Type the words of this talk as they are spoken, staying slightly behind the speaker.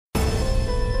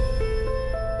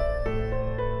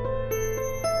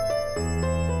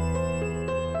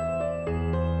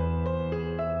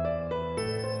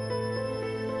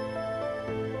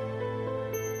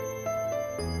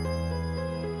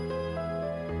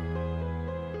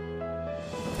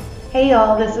Hey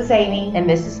y'all, this is Amy. And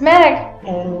this is Meg.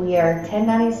 And we are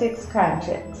 1096 Crime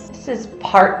Chicks. This is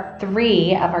part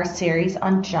 3 of our series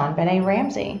on JonBenét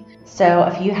Ramsey. So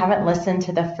if you haven't listened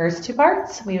to the first 2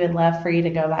 parts, we would love for you to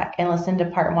go back and listen to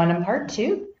part 1 and part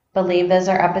 2. Believe those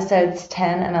are episodes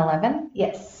 10 and 11?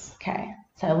 Yes. Okay,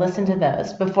 so listen to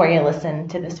those before you listen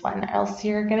to this one, else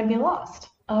you're going to be lost.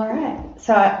 All right.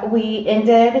 So we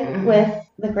ended with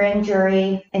the grand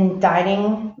jury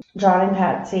indicting John and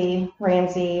Patsy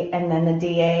Ramsey, and then the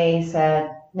DA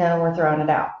said, no, we're throwing it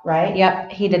out, right?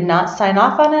 Yep, he did not sign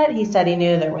off on it. He said he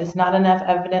knew there was not enough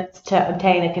evidence to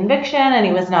obtain a conviction, and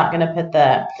he was not going to put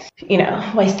the,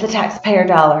 waste the taxpayer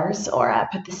dollars or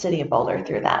put the city of Boulder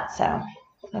through that. So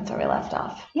that's where we left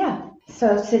off. Yeah.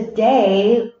 So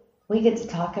today we get to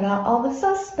talk about all the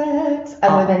suspects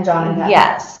other than John and Patsy.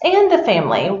 Yes, and the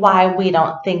family, why we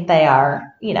don't think they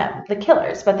are, the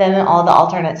killers, but then all the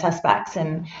alternate suspects,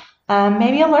 and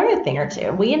maybe you'll learn a thing or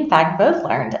two. We, in fact, both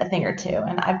learned a thing or two,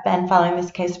 and I've been following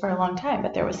this case for a long time,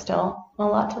 but there was still a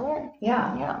lot to learn.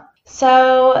 Yeah.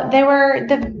 So they were,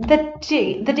 the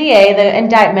DA, the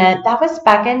indictment, that was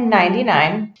back in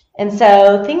 99. And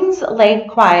so things lay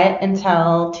quiet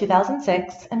until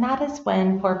 2006, and that is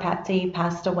when poor Patsy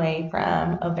passed away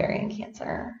from ovarian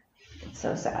cancer.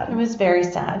 So sad. It was very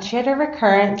sad. She had a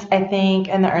recurrence, I think,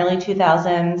 in the early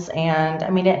 2000s, and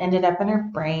it ended up in her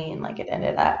brain, it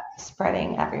ended up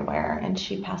spreading everywhere, and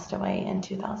she passed away in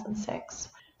 2006.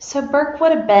 So Burke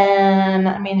would have been,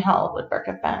 how old would Burke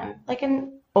have been? Like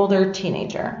an older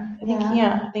teenager.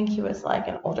 I think he was like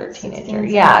an older teenager. 16,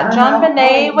 yeah,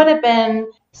 JonBenét would have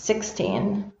been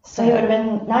 16. So he would have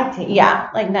been 19. Yeah,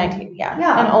 like 19,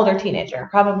 yeah. An older teenager,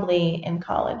 probably in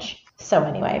college. So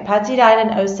anyway, Patsy died in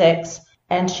 2006,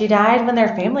 and she died when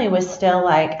their family was still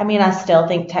I still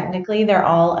think technically they're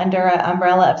all under an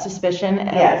umbrella of suspicion,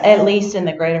 at least in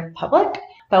the greater public.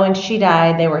 But when she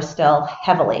died, they were still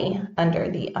heavily under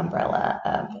the umbrella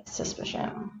of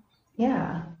suspicion.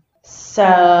 Yeah.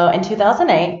 So in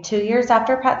 2008, 2 years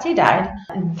after Patsy died,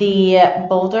 the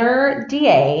Boulder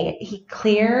DA, he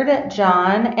cleared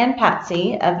John and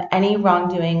Patsy of any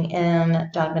wrongdoing in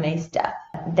JonBenét's death.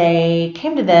 They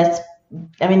came to this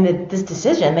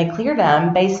decision, they cleared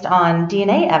them based on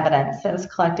DNA evidence that was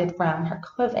collected from her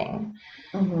clothing.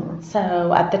 Mm-hmm.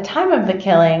 So at the time of the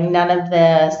killing, none of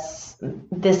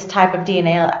this type of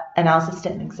DNA analysis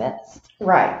didn't exist.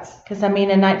 Right. Because, in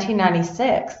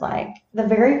 1996, the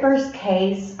very first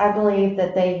case, I believe,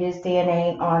 that they used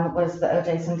DNA on was the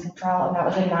O.J. Simpson trial, and that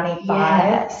was in 95.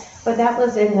 Yes. But that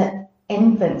was in the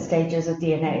infant stages of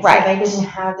DNA. Right. So they didn't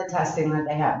have the testing that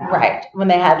they have now. Right. When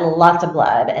they had lots of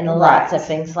blood and lots of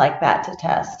things like that to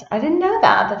test. I didn't know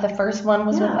that the first one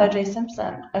was with O.J.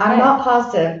 Simpson. Okay. I'm not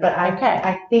positive, but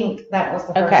I think that was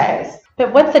the first case.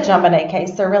 But with the JonBenét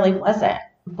case, there really wasn't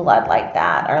blood like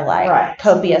that or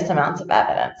copious amounts of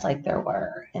evidence like there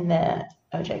were in the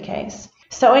OJ case.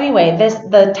 So anyway,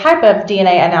 the type of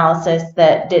DNA analysis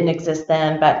that didn't exist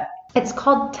then, but it's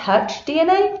called touch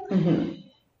DNA. Mm-hmm.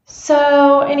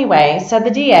 So anyway,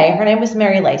 the DA, her name was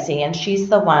Mary Lacey, and she's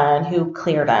the one who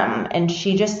cleared him. And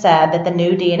she just said that the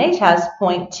new DNA tests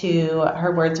point to,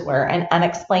 her words were, an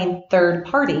unexplained third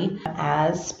party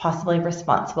as possibly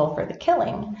responsible for the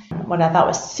killing. What I thought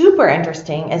was super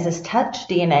interesting is this touch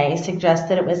DNA suggests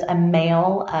that it was a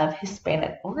male of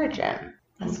Hispanic origin.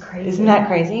 That's crazy. Isn't that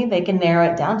crazy? They can narrow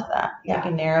it down to that. Yeah. They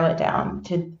can narrow it down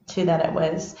to that it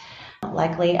was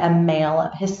likely a male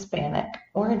of Hispanic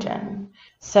origin.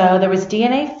 So there was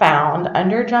DNA found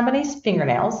under JonBenét's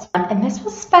fingernails, and this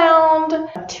was found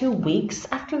 2 weeks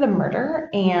after the murder.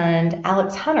 And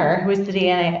Alex Hunter, who was the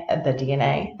DA at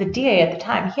the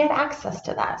time, he had access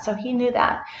to that, so he knew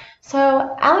that.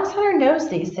 So Alex Hunter knows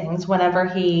these things whenever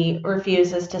he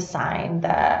refuses to sign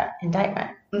the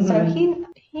indictment. Mm-hmm. So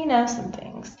he knows some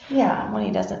things. Yeah. When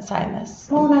he doesn't sign this.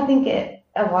 Well, and I think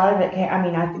a lot of it came,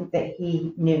 I think that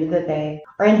he knew that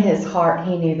in his heart,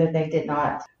 he knew that they did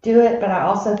not do it. But I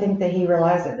also think that he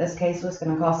realized that this case was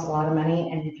going to cost a lot of money.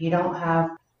 And if you don't have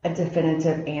a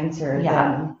definitive answer,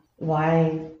 then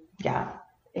why? Yeah.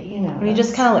 You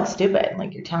just kind of look stupid.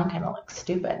 Your town kind of looks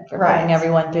stupid for putting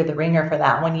everyone through the ringer for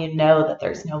that when you know that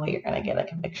there's no way you're going to get a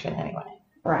conviction anyway.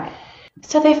 Right.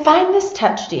 So they find this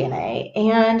touch DNA,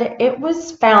 and it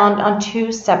was found on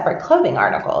 2 separate clothing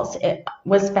articles. It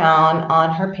was found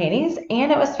on her panties, and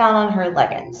it was found on her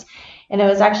leggings. And it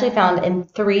was actually found in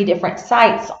 3 different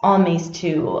sites on these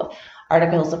 2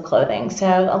 articles of clothing. So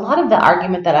a lot of the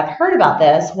argument that I've heard about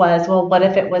this was, well, what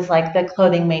if it was the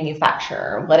clothing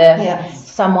manufacturer? What if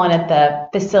someone at the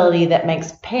facility that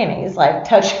makes panties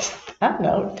touches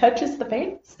the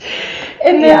panties?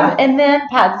 And then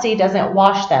Patsy doesn't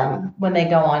wash them when they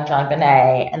go on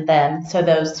JonBenét, and then so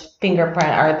those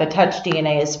fingerprint or the touch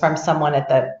DNA is from someone at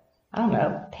the, I don't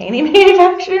know, panty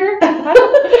manufacturer.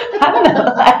 I don't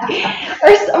know, like,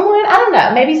 or someone, I don't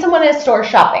know, maybe someone in a store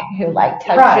shopping who like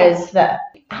touches the,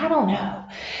 I don't know,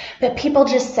 but people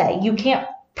just say you can't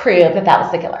prove that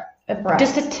was the killer. Right.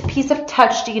 Just a piece of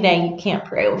touch DNA you can't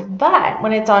prove. But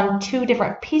when it's on two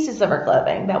different pieces of her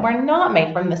clothing that were not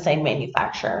made from the same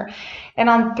manufacturer and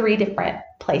on 3 different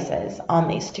places on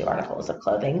these 2 articles of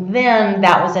clothing, then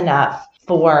that was enough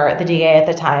for the DA at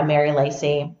the time, Mary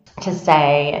Lacy, to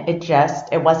say it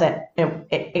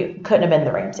couldn't have been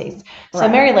the Ramseys. So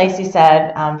Mary Lacy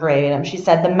said, verbatim, she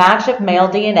said, the match of male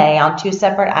DNA on 2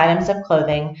 separate items of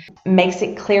clothing makes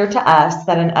it clear to us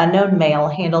that an unknown male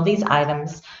handled these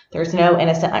items. There's no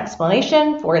innocent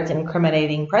explanation for its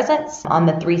incriminating presence on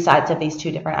the 3 sides of these 2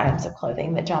 different items of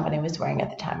clothing that JonBenét was wearing at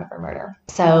the time of her murder.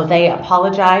 So they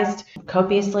apologized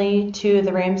copiously to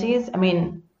the Ramseys. I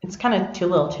mean, it's kind of too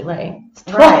little too late.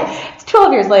 It's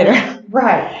 12 years later.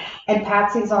 Right. And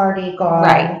Patsy's already gone.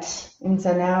 Right. And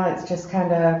so now it's just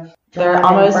kind of they're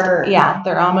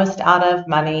almost out of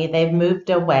money. They've moved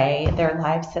away. Their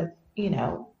lives have,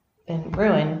 been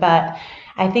ruined. But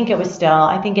I think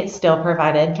it still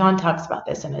provided, John talks about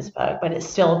this in his book, but it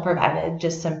still provided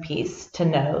just some peace to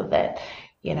know that,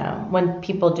 when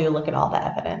people do look at all the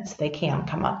evidence, they can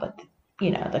come up with,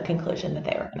 the conclusion that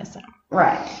they were innocent.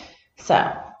 Right.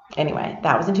 So anyway,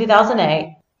 that was in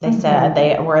 2008. They said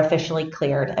they were officially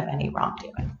cleared of any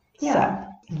wrongdoing. Yeah.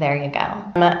 So there you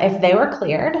go. If they were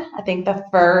cleared, I think the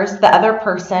other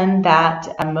person that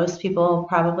most people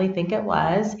probably think it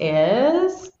was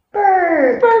is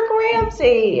Burke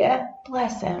Ramsey.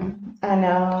 Bless him. I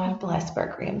know. God bless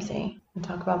Burke Ramsey. And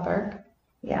talk about Burke.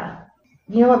 Yeah.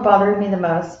 You know what bothered me the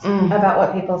most about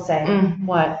what people say?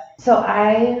 What? So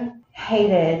I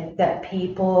hated that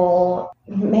people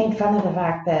made fun of the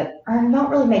fact that, or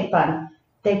not really made fun,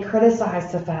 they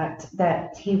criticized the fact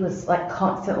that he was like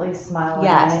constantly smiling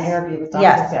in an interview with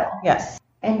Dr. Phil. Yes.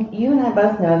 And you and I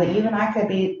both know that you and I could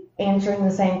be answering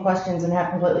the same questions and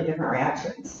have completely different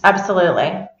reactions.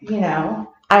 Absolutely.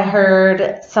 I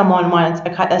heard someone once,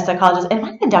 a psychologist, and it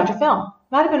might have been Dr. Phil.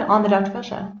 It might have been on the Dr. Phil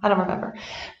show. I don't remember.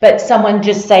 But someone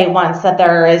just say once that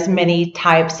there are as many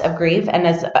types of grief and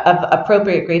of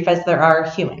appropriate grief as there are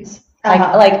humans.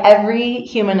 Like every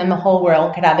human in the whole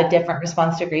world could have a different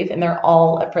response to grief, and they're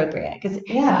all appropriate because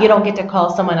you don't get to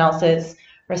call someone else's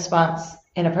response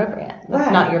inappropriate.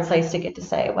 That's not your place to get to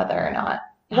say whether or not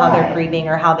how they're grieving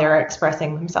or how they're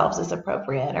expressing themselves is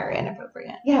appropriate or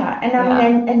inappropriate. Yeah, and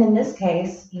I mean, and in this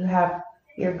case, you have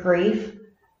your grief.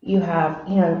 You have,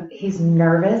 he's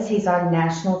nervous. He's on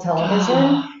national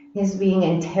television. He's being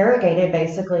interrogated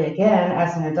basically again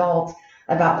as an adult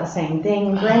about the same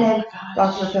thing. Granted,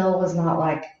 Dr. Phil was not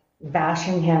like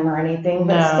bashing him or anything,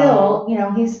 but still,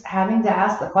 he's having to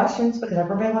ask the questions because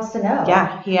everybody wants to know.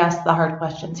 Yeah, he asked the hard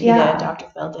questions. He did. Dr.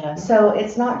 Phil did. So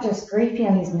it's not just grief,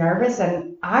 he's nervous.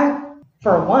 And I,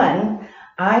 for one,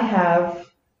 I have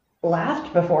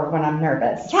laughed before when I'm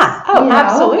nervous. Yeah. Oh,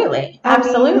 absolutely.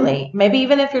 Absolutely. I mean, maybe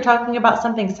even if you're talking about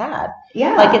something sad.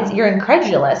 Yeah. Like you're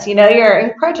incredulous, you're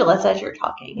incredulous as you're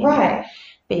talking. Right.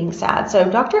 Being sad.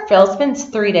 So Dr. Phil spends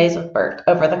 3 days with Burke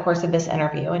over the course of this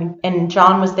interview, and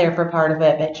John was there for part of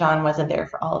it, but John wasn't there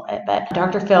for all of it. But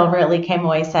Dr. Phil really came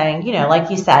away saying, like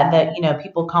you said, that,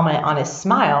 people comment on his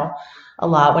smile a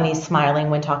lot when he's smiling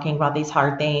when talking about these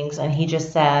hard things. And he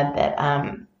just said that,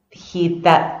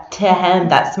 to him,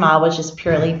 that smile was just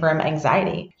purely from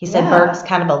anxiety. He said Burke's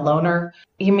kind of a loner.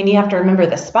 You have to remember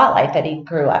the spotlight that he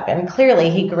grew up in. Clearly,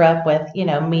 he grew up with,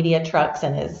 media trucks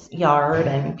in his yard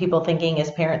and people thinking his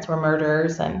parents were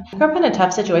murderers, and he grew up in a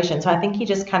tough situation. So I think he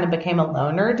just kind of became a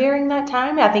loner during that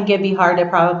time. I think it'd be hard to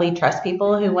probably trust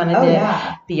people who wanted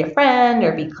to be your friend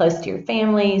or be close to your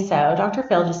family. So Dr.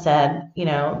 Phil just said,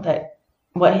 that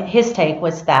what his take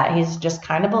was that he's just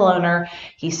kind of a loner.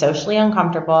 He's socially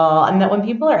uncomfortable, and that when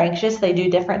people are anxious, they do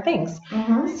different things.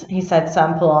 Mm-hmm. He said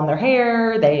some pull on their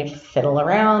hair, they fiddle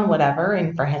around, whatever.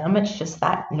 And for him, it's just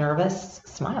that nervous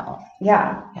smile.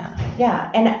 Yeah.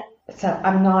 And so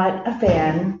I'm not a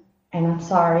fan, and I'm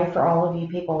sorry for all of you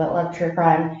people that love true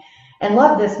crime and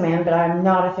love this man, but I'm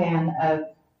not a fan of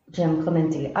Jim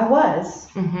Clemente. I was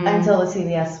until the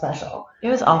CBS special. It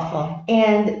was awful.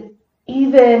 And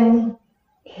even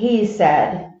he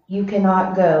said you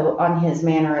cannot go on his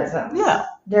mannerisms. Yeah.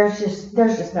 There's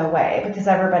just no way, because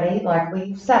everybody, like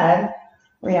we've said,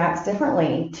 reacts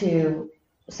differently to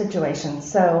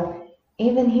situations. So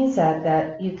even he said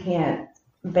that you can't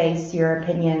base your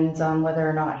opinions on whether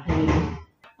or not he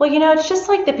Well, it's just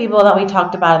like the people that we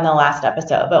talked about in the last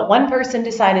episode. But one person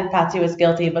decided Patsy was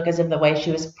guilty because of the way she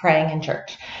was praying in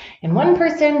church. And one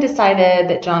person decided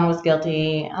that John was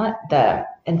guilty, the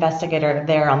investigator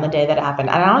there on the day that it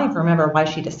happened. And I don't even remember why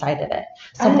she decided it.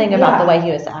 Something about the way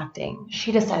he was acting.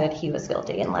 She decided he was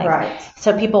guilty. And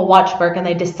so people watch Burke and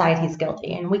they decide he's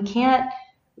guilty. And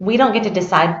we don't get to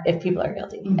decide if people are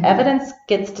guilty. Mm-hmm. Evidence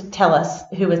gets to tell us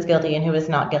who is guilty and who is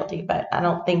not guilty, but I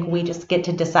don't think we just get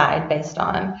to decide based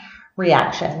on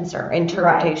reactions or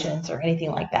interpretations or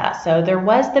anything like that. So there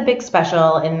was the big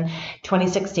special in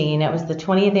 2016. It was the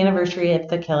 20th anniversary of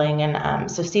the killing,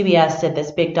 and so CBS did this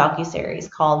big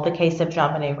docuseries called The Case of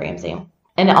JonBenét Ramsey.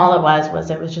 And all it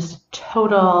was just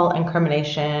total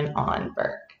incrimination on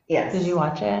Burke. Yes. Did you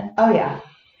watch it? Oh, yeah.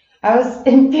 I was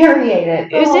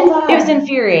infuriated. It was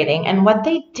infuriating. And what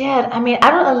they did,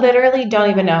 I literally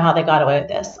don't even know how they got away with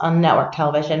this on network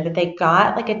television, but they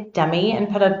got like a dummy and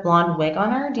put a blonde wig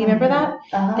on her. Do you remember that?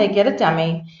 Uh-huh. They get a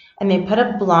dummy and they put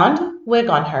a blonde wig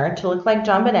on her to look like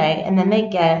JonBenét, and then they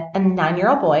get a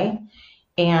 9-year-old boy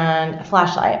and a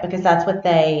flashlight, because that's what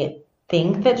they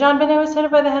think that JonBenét was hit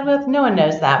over the head with. No one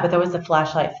knows that, but there was a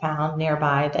flashlight found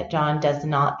nearby that John does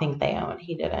not think they own.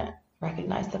 He didn't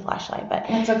recognize the flashlight, but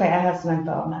it's okay. I have some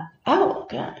info on that. Oh,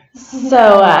 good.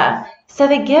 So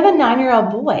they give a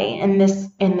 9-year-old boy in this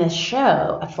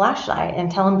show a flashlight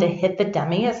and tell him to hit the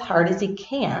dummy as hard as he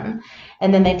can,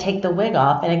 and then they take the wig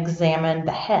off and examine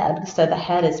the head. So the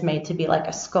head is made to be like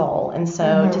a skull, and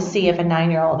so to see if a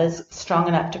 9-year-old is strong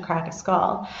enough to crack a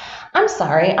skull. I'm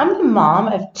sorry, I'm the mom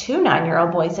of 2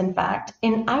 9-year-old boys, in fact,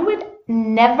 and I would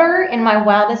never in my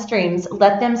wildest dreams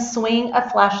let them swing a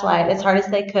flashlight as hard as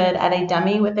they could at a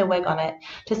dummy with a wig on it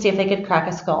to see if they could crack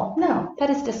a skull. No. That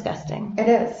is disgusting. It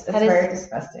is. It's very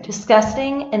disgusting.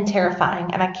 Disgusting and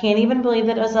terrifying. And I can't even believe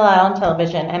that it was allowed on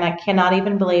television. And I cannot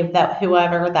even believe that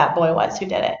whoever that boy was who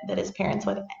did it, that his parents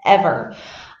would ever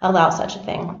allow such a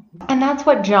thing. And that's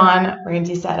what John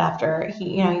Ramsey said after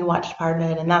he watched part of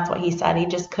it, and that's what he said. He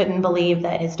just couldn't believe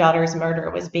that his daughter's murder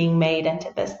was being made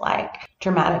into this like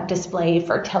dramatic display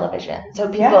for television. So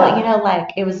people,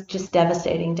 it was just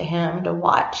devastating to him to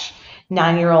watch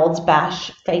 9-year-olds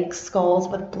bash fake skulls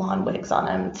with blonde wigs on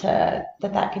them,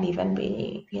 that could even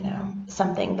be,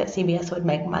 something that CBS would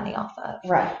make money off of.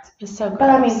 Right. It's so gross.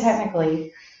 But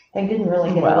technically, they didn't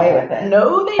really get away with it.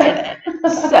 No, they didn't.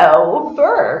 So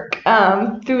Burke,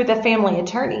 through the family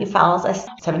attorney, files a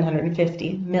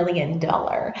 $750 million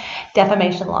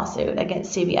defamation lawsuit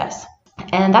against CBS.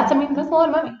 And that's a lot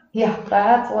of money. Yeah,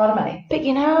 that's a lot of money. But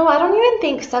I don't even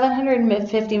think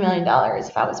 $750 million,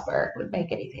 if I was Burke, would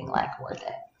make anything worth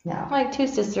it. No. 2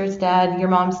 sisters dead, your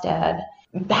mom's dead.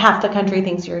 Half the country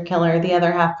thinks you're a killer. The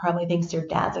other half probably thinks your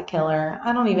dad's a killer.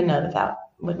 I don't even know that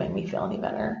would make me feel any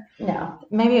better. No.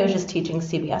 Maybe it was just teaching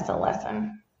CBS a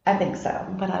lesson. I think so.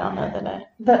 But I don't know that it...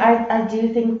 But I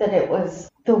do think that it was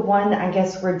the one, I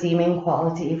guess, redeeming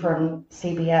quality from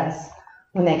CBS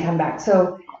when they come back.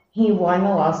 So he won the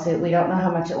lawsuit. We don't know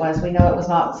how much it was. We know it was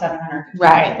not $700.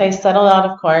 Right. They settled out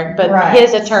of court. But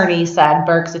his attorney said,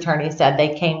 Burke's attorney said,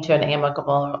 they came to an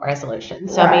amicable resolution.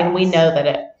 So, we know that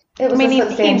it was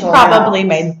he probably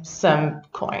made some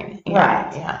coin.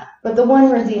 Right. Yeah. But the one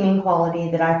redeeming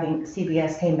quality that I think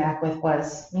CBS came back with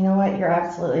was, you know what, you're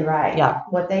absolutely right. Yeah.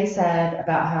 What they said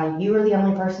about how you were the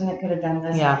only person that could have done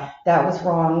this, that was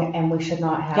wrong, and we should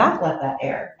not have let that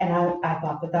air. And I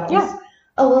thought that was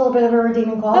a little bit of a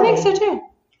redeeming quality. I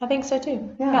think so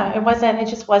too. Yeah. It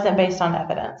just wasn't based on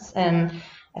evidence. And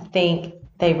I think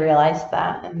they realized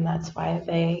that, and that's why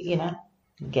they,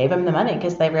 gave him the money,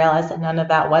 because they realized that none of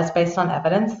that was based on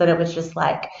evidence, that it was just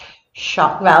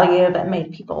shock value that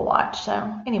made people watch.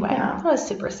 So anyway, that was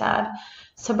super sad.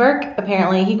 So Burke,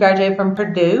 apparently, he graduated from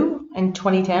Purdue in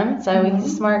 2010, so he's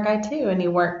a smart guy too, and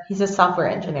he's a software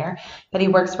engineer, but he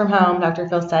works from home. Dr.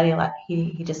 Phil said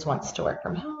he just wants to work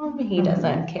from home. He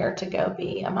doesn't care to go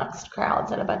be amongst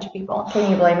crowds and a bunch of people.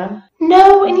 Can you blame him?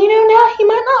 No, and now he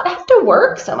might not have to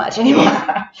work so much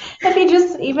anymore. If he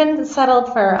just even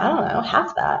settled for, I don't know,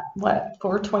 half that,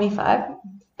 $425?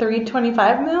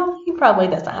 $325 mil, he probably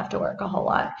doesn't have to work a whole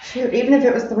lot. Shoot, even if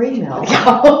it was $3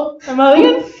 mil. $1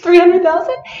 million? $300,000?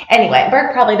 Anyway,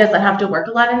 Burke probably doesn't have to work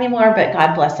a lot anymore, but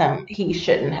God bless him, he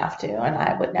shouldn't have to, and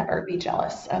I would never be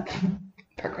jealous of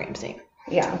Burke Ramsey.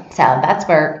 Yeah. So that's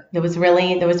Burke. There was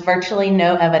virtually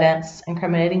no evidence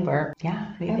incriminating Burke.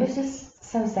 Yeah. It was just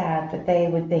so sad that they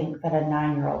would think that a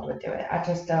 9-year-old would do it. I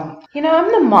just don't. You know,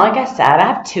 I'm the mom, like I said,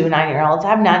 I have 2 9-year-olds. I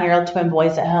have 9-year-old twin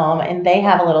boys at home, and they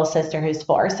have a little sister who's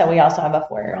 4. So we also have a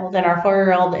 4-year-old, and our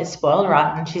 4-year-old is spoiled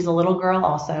rotten. She's a little girl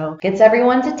also. Gets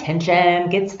everyone's attention,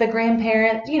 gets the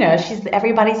grandparent, you know, she's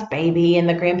everybody's baby and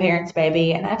the grandparents'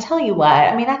 baby. And I tell you what,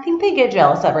 I mean, I think they get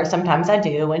jealous of her. Sometimes I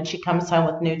do when she comes home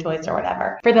with new toys or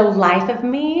whatever. For the life of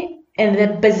me, in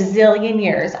the bazillion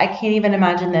years, I can't even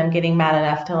imagine them getting mad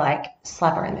enough to like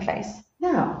slap her in the face.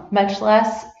 No. Much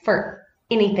less for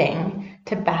anything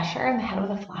to bash her in the head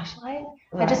with a flashlight.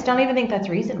 Right. I just don't even think that's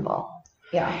reasonable.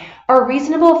 Yeah. Or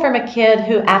reasonable from a kid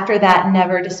who after that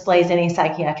never displays any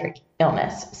psychiatric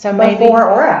illness. So maybe Before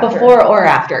or after. Before or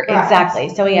after, Right. exactly.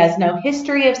 So he has no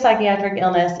history of psychiatric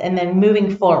illness, and then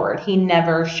moving forward, he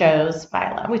never shows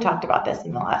violence. We talked about this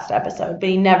in the last episode, but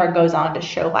he never goes on to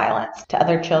show violence to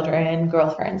other children,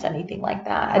 girlfriends, anything like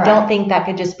that. Right. I don't think that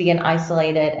could just be an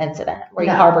isolated incident where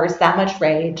he No. harbors that much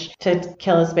rage to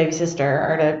kill his baby sister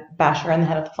or to bash her in the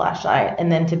head with a flashlight,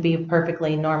 and then to be a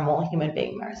perfectly normal human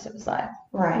being the rest of his life.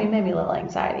 I Right. mean, maybe a little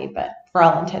anxiety, but for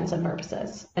all intents and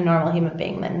purposes, a normal human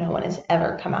being that no one has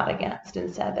ever come out against and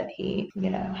said that he, you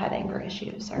know, had anger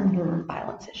issues or Mhm.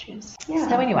 violence issues. Yeah.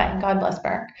 So anyway, God bless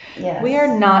Burke. Yes. We are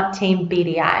not team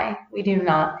BDI. We do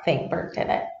not think Burke did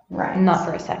it. Right. Not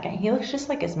for a second. He looks just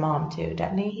like his mom too,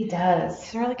 doesn't he? He does.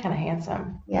 He's really kind of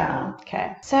handsome. Yeah.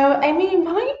 Okay. So, Amy,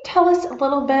 why don't you tell us a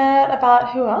little bit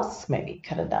about who else maybe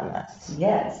could have done this?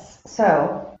 Yes.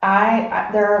 So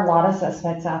there are a lot of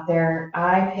suspects out there.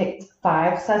 I picked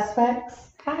 5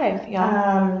 suspects. 5,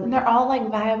 yeah. And they're all like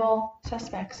viable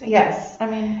suspects. Yes. I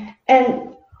mean, And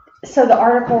so the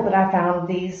article that I found,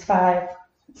 these 5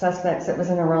 suspects, it was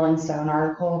in a Rolling Stone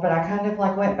article, but I kind of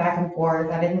like went back and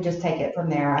forth. I didn't just take it from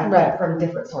there. I read from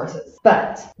different sources.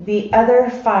 But the other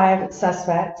 5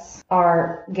 suspects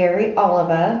are Gary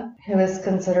Oliva, who is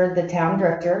considered the town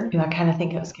drifter. I kind of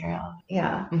think it was Gary Oliver.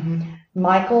 Yeah. Mm-hmm.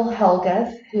 Michael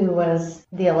Helgath, who was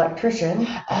the electrician.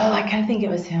 Oh, I kind of think it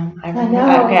was him. I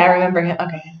know. Okay, I remember him.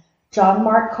 Okay. John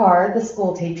Mark Carr, the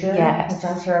school teacher. Yes. Which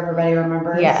I'm sure everybody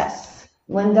remembers. Yes.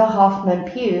 Linda Hoffman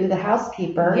Pugh, the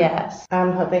housekeeper. Yes.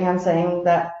 I'm hoping I'm saying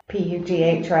that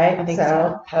P-U-G-H right. I think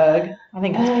so. Pug. I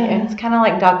think it's kind of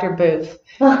like Dr. Booth.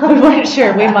 We So. weren't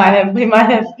sure. We might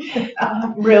have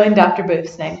ruined Dr.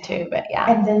 Booth's name too, but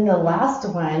yeah. And then the last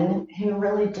one, who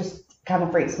really just kind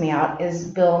of freaks me out,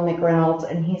 is Bill McReynolds,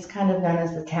 and he's kind of known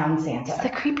as the town Santa. It's the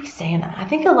creepy Santa. I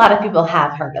think a lot of people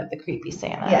have heard of the creepy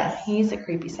Santa. Yes. He's a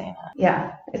creepy Santa.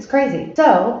 Yeah, it's crazy.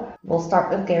 So we'll start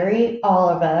with Gary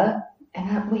Oliva.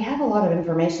 And we have a lot of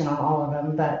information on all of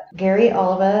them, but Gary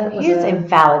Oliva was He is a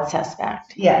valid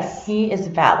suspect. Yes. He is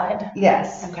valid.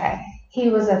 Yes. Okay. He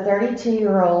was a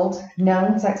 32-year-old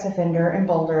known sex offender in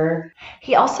Boulder.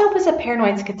 He also was a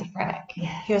paranoid schizophrenic.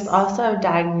 Yes. He was also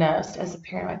diagnosed as a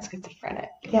paranoid schizophrenic.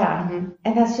 Yeah. Mhm.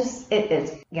 And that's just,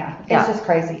 it's Yeah. just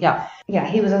crazy. Yeah. Yeah,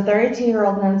 he was a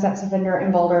 32-year-old known sex offender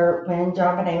in Boulder when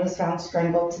John Bonet was found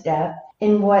strangled to death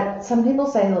in what some people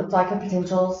say looked like a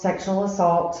potential sexual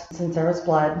assault since there was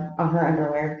blood on her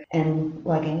underwear and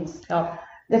leggings. Oh.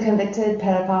 The convicted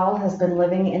pedophile has been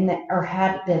living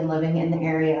had been living in the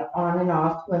area on and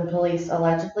off when police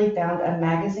allegedly found a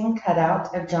magazine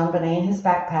cutout of John Bonet in his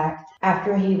backpack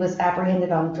after he was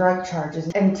apprehended on drug charges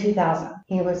in 2000.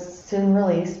 He was soon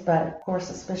released, but core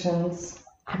suspicions.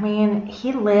 I mean,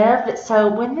 he lived. So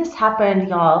when this happened,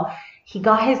 y'all, he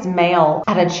got his mail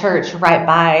at a church right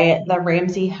by the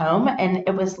Ramsey home, and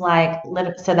it was like,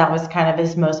 so that was kind of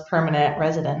his most permanent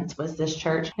residence, was this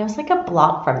church. And it was like a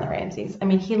block from the Ramseys. I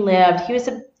mean, he was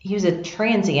a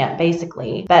transient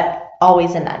basically, but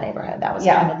always in that neighborhood. That was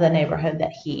kind of the neighborhood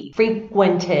that he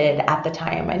frequented at the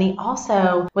time. And he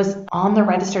also was on the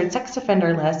registered sex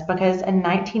offender list because in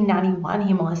 1991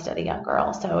 he molested a young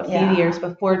girl. So a few years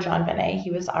before John Bonet,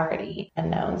 he was already a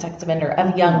known sex offender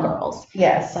of young girls.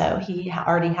 Yes. So he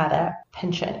already had a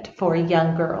penchant for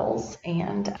young girls,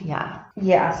 and yeah.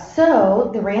 Yeah, so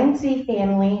the Ramsey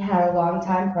family had a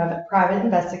long-time private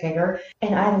investigator,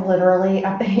 and I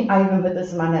even put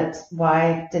this in my notes.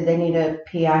 Why did they need a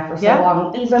PI for so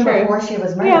long, even before she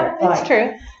was murdered? Yeah, it's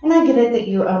true. And I get it that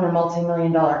you own a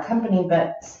multi-million-dollar company,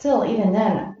 but still, even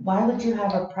then, why would you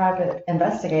have a private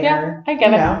investigator? Yeah, I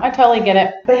get it. I totally get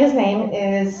it. But his name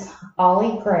is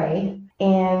Ollie Gray.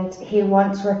 And he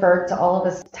once referred to all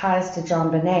of his ties to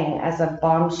John Bonet as a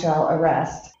bombshell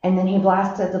arrest. And then he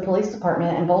blasted the police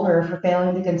department in Boulder for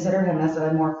failing to consider him as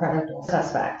a more credible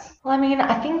suspect. Well, I mean,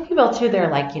 I think people too, they're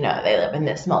like, they live in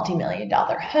this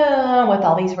multi-million-dollar home with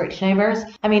all these rich neighbors.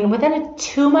 I mean, within a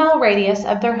 2-mile radius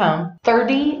of their home,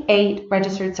 38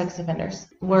 registered sex offenders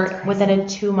were within a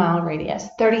 2-mile radius.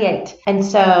 38. And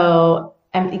so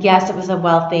yes, it was a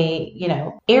wealthy,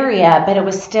 area, but it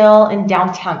was still in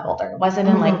downtown Boulder. It wasn't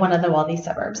in like one of the wealthy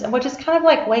suburbs, which is kind of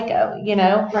like Waco,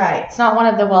 Right. It's not one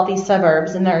of the wealthy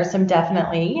suburbs, and there are some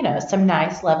definitely, some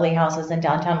nice, lovely houses in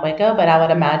downtown Waco, but I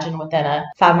would imagine within a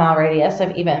 5-mile radius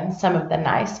of even some of the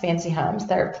nice, fancy homes,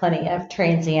 there are plenty of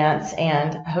transients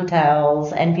and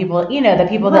hotels and people, the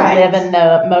people that live in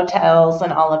the motels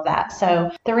and all of that.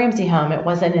 So the Ramsey home, it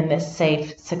wasn't in this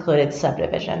safe, secluded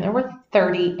subdivision. There were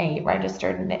 38 registered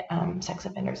sex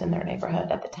offenders in their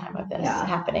neighborhood at the time of this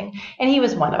happening. And he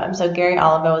was one of them. So Gary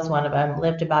Oliva was one of them,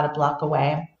 lived about a block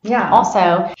away. Yeah.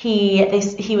 Also, he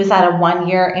was at a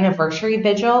 1-year anniversary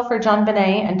vigil for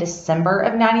JonBenét in December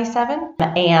of 97.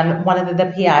 And one of the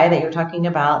PI that you're talking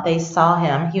about, they saw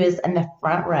him. He was in the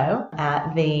front row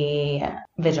at the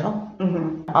vigil.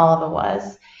 Oliva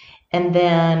was. And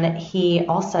then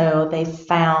they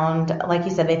found, like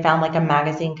you said, they found like a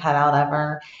magazine cutout of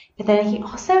her. But then he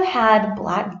also had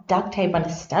black duct tape on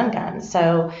his stun gun.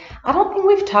 So I don't think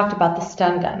we've talked about the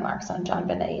stun gun marks on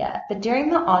JonBenét yet. But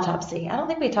during the autopsy, I don't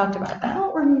think we talked about that. I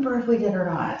don't remember if we did or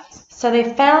not. So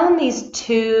they found these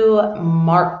 2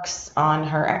 marks on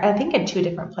her, I think in 2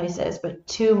 different places, but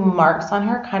 2 marks on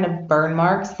her, kind of burn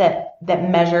marks that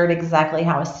measured exactly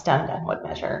how a stun gun would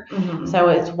measure. So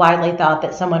it's widely thought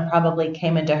that someone probably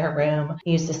came into her room,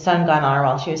 used a stun gun on her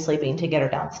while she was sleeping to get her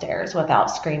downstairs without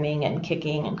screaming and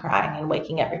kicking and crying and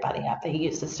waking everybody up. They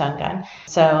used a stun gun.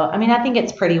 So, I mean, I think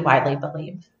it's pretty widely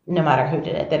believed, no matter who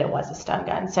did it, that it was a stun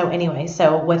gun. So anyway,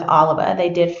 with Oliva,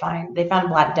 they found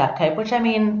black duct tape, which, I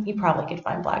mean, you probably could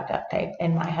find black duct tape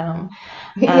in my home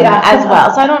as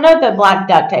well. So I don't know if the black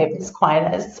duct tape is quite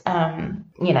as,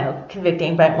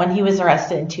 convicting, but when he was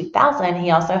arrested in 2000, he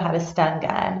also had a stun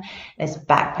gun in his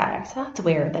backpack. So that's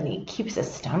weird that he keeps a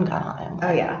stun gun on him.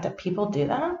 Oh, yeah. Do people do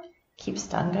that? Keep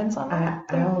stun guns on I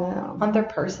don't know. on their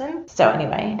person? So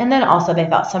anyway, and then also they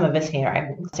thought some of his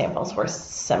handwriting samples were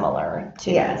similar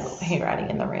to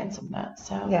handwriting in the ransom note.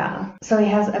 So yeah. So he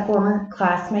has a former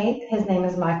classmate. His name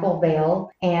is Michael Vale,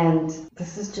 and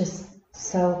this is just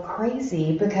so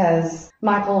crazy because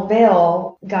Michael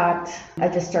Vale got a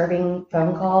disturbing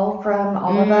phone call from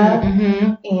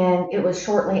Oliva, and it was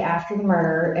shortly after the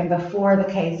murder and before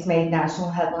the case made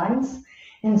national headlines.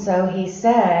 And so he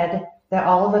said that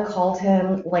Oliva called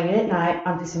him late at night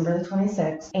on December the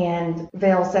 26th, and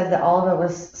Vale said that Oliva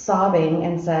was sobbing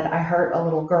and said, "I hurt a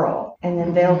little girl." And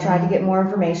then Vale tried to get more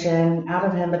information out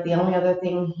of him, but the only other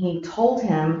thing he told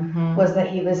him was that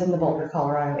he was in the Boulder,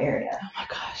 Colorado area. Oh my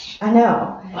gosh. I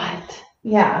know. What?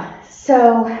 Yeah.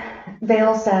 So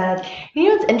Vale said... You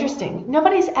know what's interesting?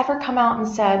 Nobody's ever come out and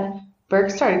said,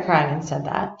 Berg started crying and said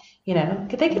that.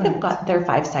 They could have got their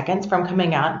 5 seconds from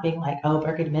coming out and being like, "Oh,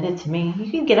 Berg admitted to me."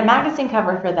 You can get a magazine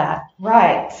cover for that.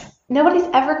 Right. Nobody's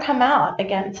ever come out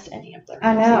against any of their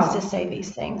witnesses to say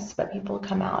these things, but people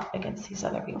come out against these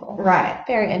other people. Right.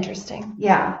 Very interesting.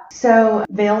 Yeah. So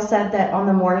Vale said that on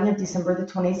the morning of December the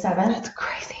 27th. That's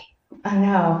crazy. I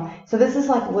know. So this is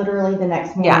like literally the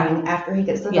next morning after he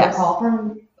gets the phone call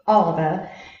from Oliva,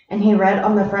 and he read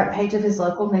on the front page of his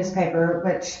local newspaper,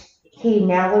 which he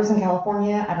now lives in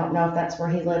California. I don't know if that's where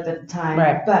he lived at the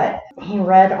time, but he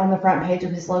read on the front page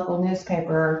of his local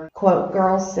newspaper, quote,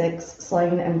 "Girls 6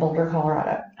 slain in Boulder,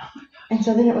 Colorado." And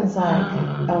so then it was like,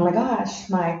 oh my gosh,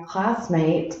 my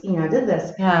classmate, did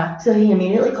this. Yeah. So he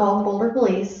immediately called the Boulder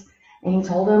police, and he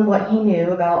told them what he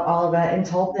knew about Oliva and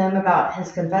told them about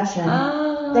his confession.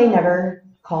 They never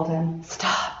called him.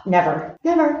 Stop. Never.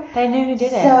 They knew who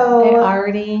did it.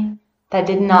 So that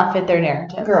did not fit their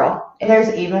narrative. Girl,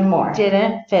 there's even more.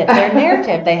 Didn't fit their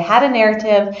narrative. They had a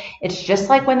narrative. It's just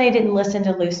like when they didn't listen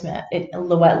to Lou Smith.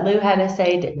 What Lou had to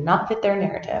say did not fit their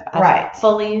narrative. I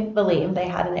fully believe they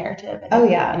had a narrative.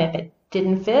 And if it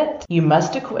didn't fit, you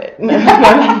must acquit.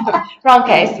 Wrong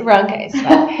case.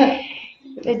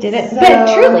 But it didn't.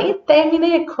 But truly,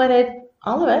 they acquitted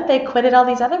all of it. They acquitted all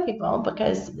these other people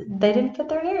because they didn't fit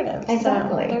their narrative.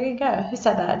 Exactly. So there you go. Who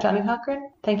said that? Johnny Cochran?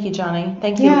 Thank you, Johnny.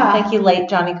 Thank you, late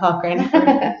Johnny Cochran.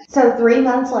 So 3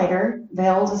 months later,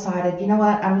 Vale decided, you know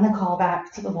what, I'm going to call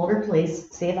back to the Boulder police,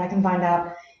 see if I can find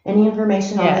out any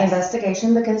information on the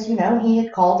investigation because, he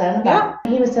had called in about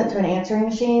he was sent to an answering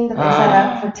machine that they set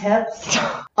up for tips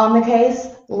on the case,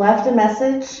 left a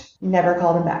message, never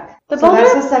called him back. So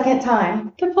that's the second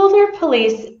time. The Boulder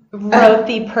police wrote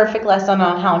the perfect lesson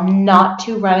on how not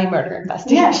to run a murder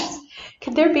investigation. Yes.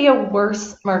 Could there be a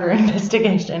worse murder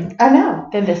investigation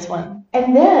than this one?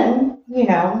 And then,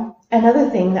 another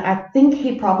thing that I think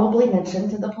he probably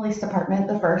mentioned to the police department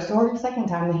the first or second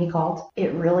time that he called,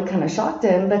 it really kind of shocked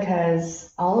him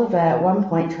because Oliva at one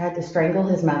point tried to strangle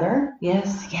his mother.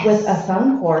 Yes. With a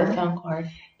phone cord. A phone cord.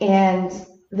 And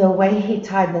the way he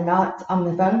tied the knots on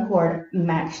the phone cord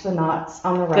matched the knots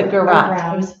on the rope The garrote. It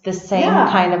around, was the same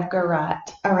kind of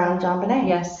garrote. around John Bonet.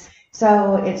 Yes.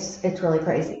 So it's really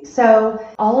crazy. So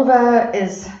Oliva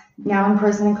is now in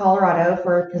prison in Colorado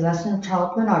for possession of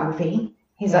child pornography.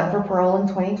 He's up for parole in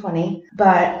 2020,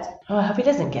 but I hope he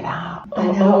doesn't get out.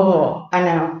 I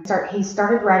know. He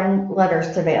started writing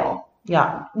letters to Vale.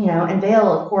 Yeah. And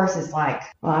Vale, of course, is like,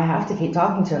 well, I have to keep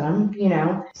talking to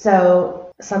him,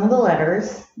 So some of the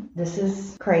letters, this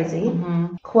is crazy.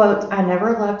 Mm-hmm. Quote, I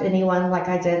never loved anyone like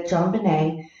I did John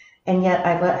Bonet, and yet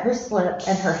I let her slip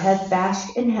and her head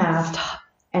bashed in half,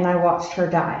 and I watched her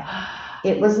die.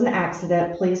 It was an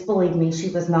accident. Please believe me, she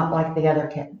was not like the other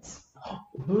kids.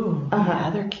 Ooh, the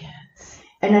other kids.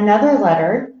 In another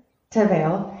letter to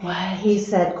Vale, what? He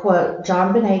said, quote,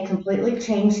 John Bonet completely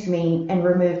changed me and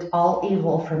removed all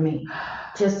evil from me.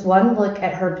 Just one look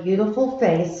at her beautiful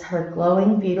face, her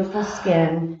glowing, beautiful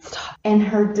skin, and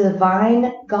her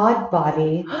divine God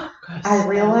body, I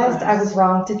realized I was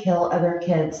wrong to kill other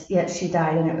kids, yet she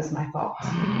died and it was my fault.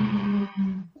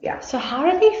 Yeah. So how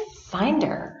did he find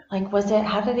her? Like,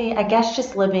 I guess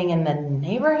just living in the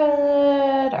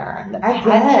neighborhood or the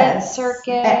pageant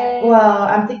circuit? Well,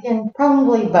 I'm thinking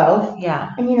probably both.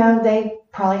 Yeah. And, they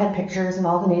probably had pictures in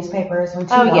all the newspapers when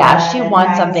she won. Oh, yeah. She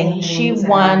won something. She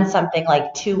won something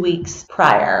like 2 weeks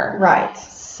prior. Right.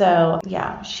 So,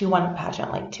 yeah, she won a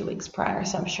pageant like 2 weeks prior.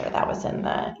 So I'm sure that was in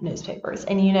the newspapers.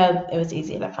 And, it was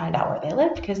easy to find out where they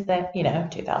lived because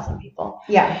 2,000 people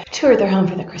toured their home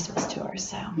for the Christmas tour.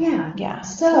 So, yeah.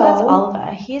 So that's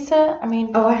Oliva.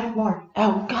 Oh, I have more.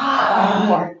 Oh, God. I have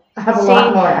more. I have a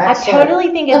lot more, actually. I totally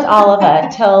think it's Oliva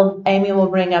till Amy will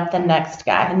bring up the next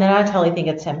guy. And then I totally think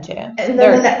it's him, too. And then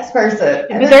the next person.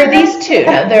 There are these two.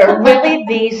 No, there are really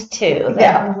these two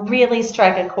that really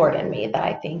strike a chord in me that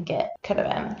I think it could have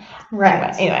been.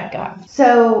 Right. Anyway, go on.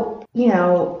 So,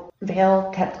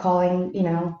 Vale kept calling,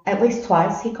 at least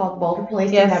twice. He called the Boulder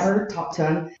police and never talked to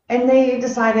him. And they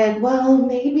decided, well,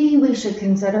 maybe we should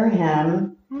consider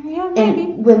him. Yeah, maybe.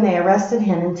 And when they arrested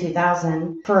him in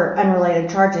 2000 for unrelated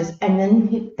charges, and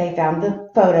then they found the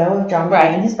photo of John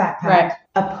Bonet in his backpack,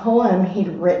 a poem he'd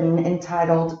written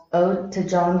entitled Ode to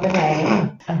John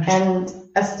Bonet, and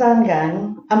a stun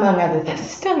gun, among other things.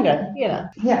 Stun gun,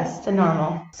 Yes. It's a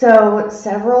normal. So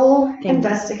several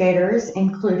investigators,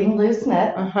 including Lou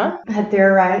Smith, had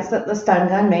theorized that the stun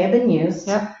gun may have been used.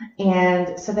 Yep.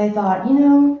 And so they thought,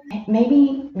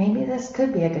 maybe this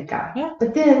could be a good guy. Yeah.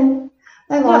 But then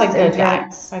they lost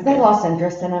interest. They lost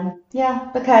interest in him. Yeah,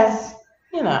 because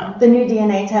the new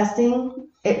DNA testing,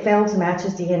 it failed to match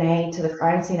his DNA to the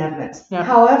crime scene evidence. Yeah.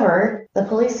 However, the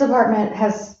police department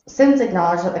has since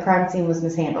acknowledged that the crime scene was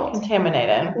mishandled.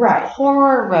 Contaminated. Right.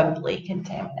 Horribly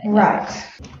contaminated. Right.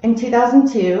 In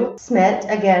 2002, Smith,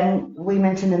 again, we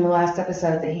mentioned in the last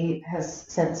episode that he has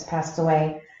since passed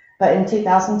away. But in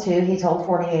 2002, he told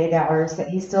 48 Hours that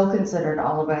he still considered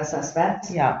Oliva a suspect.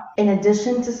 Yeah. In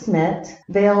addition to Smith,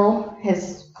 Vale,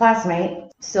 his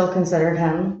classmate, still considered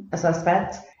him a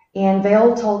suspect. And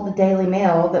Vale told the Daily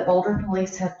Mail that Boulder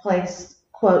police have placed,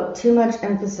 quote, too much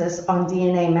emphasis on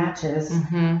DNA matches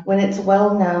when it's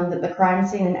well known that the crime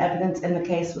scene and evidence in the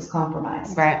case was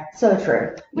compromised. Right. So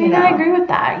true. I agree with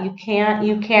that. You can't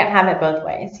have it both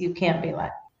ways. You can't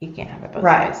have it both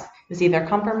ways. It was either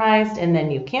compromised and then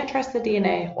you can't trust the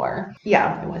DNA or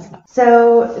it was not.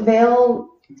 So Vale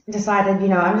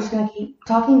decided, I'm just going to keep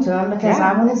talking to him because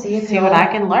I want to see what I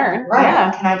can learn. Right.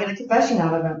 Yeah. Can I get a confession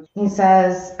out of him? He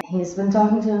says he's been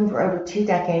talking to him for over 2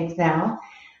 decades now.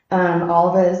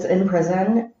 Oliva is in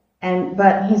prison,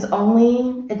 but he's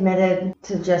only admitted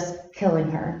to just killing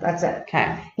her. That's it.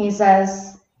 Okay. He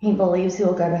says he believes he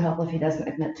will go to hell if he doesn't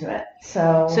admit to it.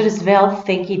 So does Vale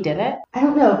think he did it? I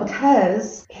don't know,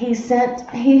 because he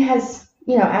has,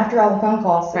 after all the phone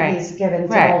calls that he's given to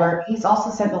Boulder, he's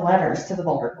also sent the letters to the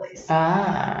Boulder police.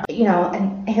 Ah.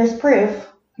 And here's proof.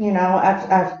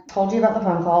 I've told you about the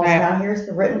phone calls. Now here's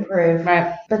the written proof.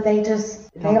 Right. But they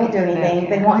don't do anything.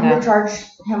 They want him to charge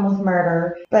him with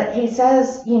murder. But he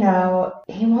says, he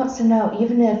wants to know,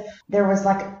 even if there was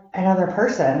like another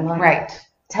person,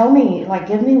 tell me,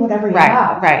 give me whatever you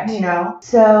have. Right.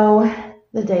 So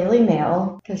the Daily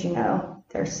Mail, because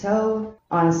they're so,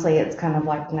 honestly, it's kind of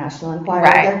like the National Enquirer.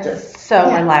 Right. They're just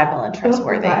so reliable and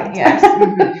trustworthy. Right.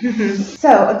 Yes.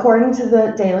 So according to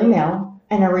the Daily Mail,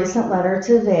 in a recent letter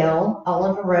to Vale,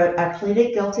 Oliva wrote, I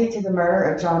pleaded guilty to the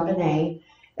murder of John Bonet,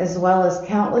 as well as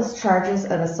countless charges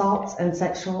of assaults and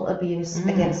sexual abuse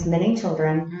against many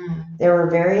children. There were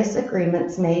various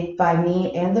agreements made by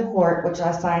me and the court, which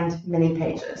I signed many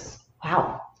pages.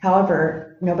 Wow.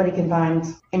 However, nobody can find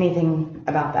anything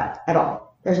about that at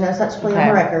all. There's no such plea on Okay.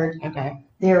 the record. Okay.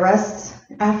 The arrest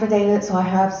affidavit, so I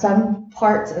have some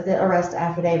parts of the arrest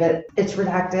affidavit. It's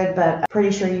redacted, but I'm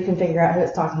pretty sure you can figure out who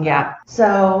it's talking Yeah. about.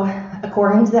 So,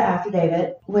 according to the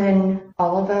affidavit, when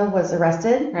Oliva was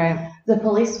arrested, Right. the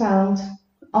police found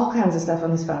all kinds of stuff on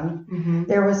his phone. Mm-hmm.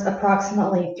 There was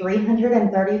approximately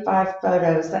 335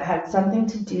 photos that had something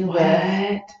to do with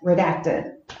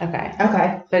redacted. Okay.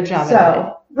 Okay. Good job.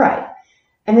 So, right.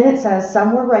 And then it says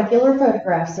some were regular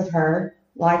photographs of her,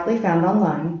 likely found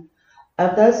online.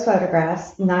 Of those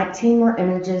photographs, 19 were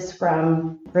images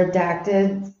from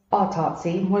redacted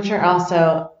autopsy. which are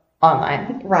also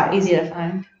online. Right. Easy to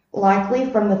find. Likely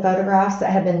from the photographs that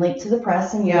had been leaked to the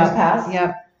press in years past.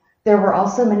 Yep. There were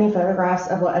also many photographs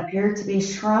of what appeared to be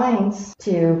shrines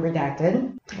to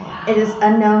redacted. Wow. It is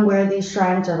unknown where these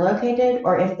shrines are located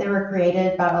or if they were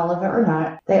created by Oliva or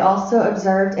not. They also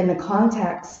observed in the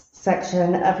contacts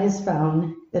section of his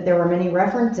phone that there were many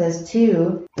references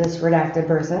to this redacted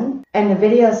person. In the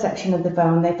video section of the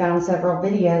phone, they found several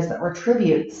videos that were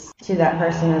tributes to that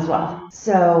person as well.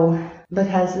 So,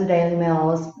 because the Daily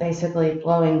Mail is basically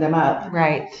blowing them up,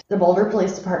 Right. the Boulder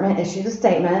Police Department issued a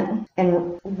statement,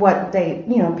 and what they,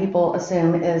 people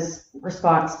assume is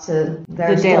response to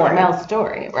their The Daily story. Mail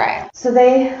story. Right. So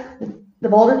the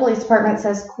Boulder Police Department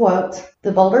says, quote,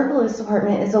 "The Boulder Police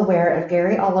Department is aware of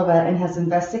Gary Oliva and has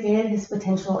investigated his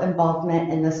potential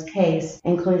involvement in this case,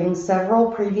 including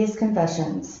several previous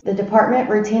confessions. The department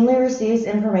routinely receives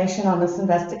information on this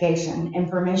investigation.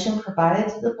 Information provided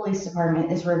to the police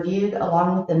department is reviewed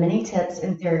along with the many tips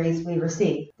and theories we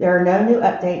receive. There are no new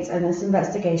updates in this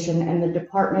investigation and the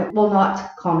department will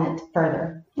not comment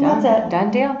further." And that's it.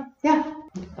 Done deal. Yeah.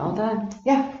 All done.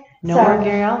 Yeah. No So, more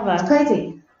Gary It's Oliva.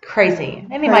 crazy. Crazy.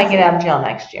 And he might get out of jail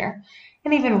next year.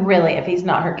 And even really, if he's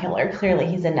not her killer, clearly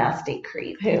he's a nasty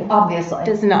creep who Obviously.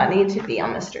 does not need to be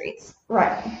on the streets.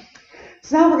 Right.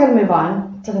 So now we're going to move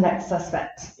on to the next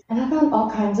suspect. And I found all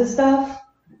kinds of stuff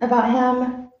about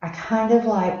him. I kind of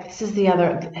like, This is the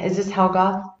other. Is this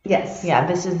Helgoth? yes. Yeah,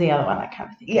 this is the other one I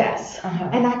kind of think. Yes. Uh-huh.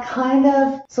 And I kind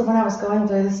of, so when I was going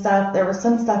through the stuff, there was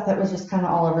some stuff that was just kind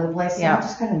of all over the place. Yeah. And I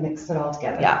just kind of mixed it all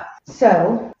together. Yeah.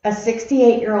 So, a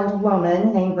 68-year-old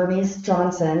woman named Bernice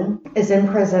Johnson is in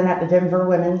prison at the Denver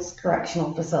Women's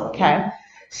Correctional Facility. Okay.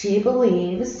 She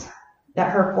believes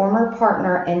that her former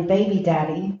partner and baby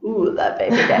daddy, Ooh, that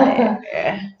baby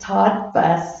daddy. Todd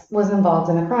Fuss, was involved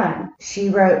in the crime. She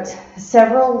wrote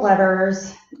several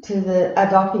letters to a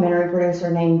documentary producer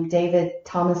named David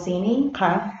Tomasini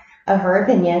Okay. of her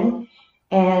opinion,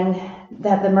 and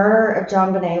that the murder of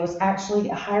John Bonet was actually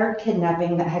a hired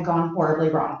kidnapping that had gone horribly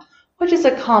wrong. Which is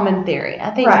a common theory. I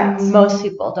think Right. most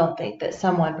people don't think that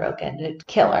someone broke in to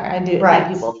kill her. I do Right.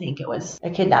 think people think it was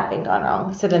a kidnapping gone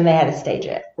wrong. So then they had to stage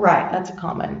it. Right. That's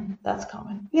common.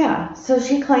 Yeah. So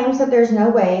she claims that there's no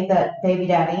way that baby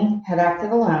daddy had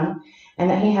acted alone and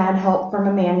that he had help from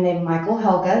a man named Michael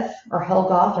Helgoth, or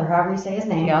however you say his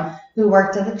name, Yeah. who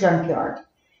worked at the junkyard.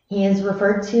 He is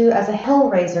referred to as a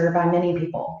hellraiser by many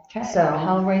people. Okay. So,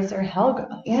 Hellraiser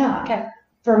Helgoth. yeah. Okay.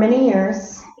 For many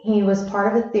years, he was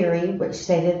part of a theory which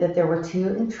stated that there were two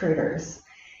intruders.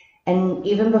 And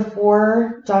even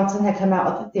before Johnson had come out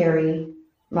with the theory,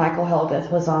 Michael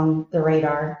Helgoth was on the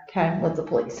radar Okay. with the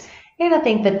police. And I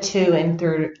think the two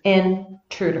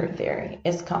intruder theory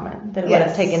is common. That it would Yes.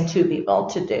 have taken two people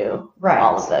to do Right.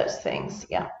 all of those things.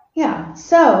 Yeah. Yeah.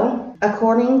 So,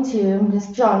 according to Miss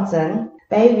Johnson,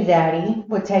 baby daddy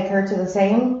would take her to the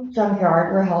same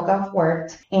junkyard where Helgoth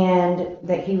worked, and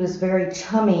that he was very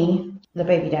chummy, the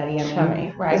baby daddy,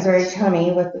 Chummy, right. was very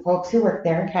chummy with the folks who worked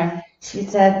there. Okay. She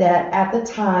said that at the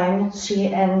time, she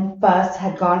and Fuss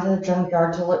had gone to the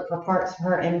junkyard to look for parts for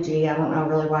her MG. I don't know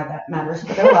really why that matters,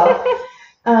 but oh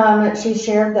well. She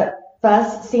shared that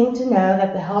Fuss seemed to know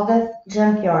that the Helgoth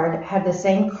junkyard had the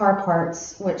same car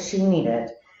parts which she needed.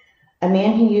 A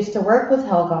man who used to work with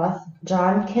Helgoth,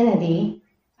 John Kennedy,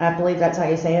 I believe that's how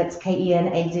you say it, it's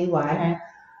Kenazy,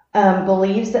 Okay.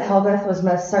 believes that Helgoth was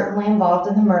most certainly involved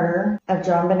in the murder of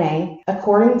John Bonet.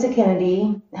 According to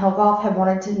Kennedy, Helgoth had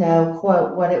wanted to know,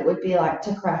 quote, what it would be like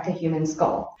to crack a human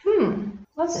skull.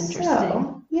 That's interesting.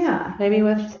 So, yeah. Maybe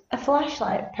with a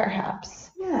flashlight, perhaps.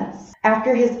 Yes.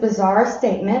 After his bizarre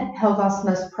statement, Helgoth's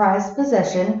most prized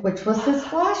possession, which was his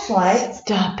flashlight,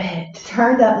 Stop it.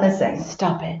 turned up missing.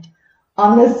 Stop it.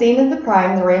 On the scene of the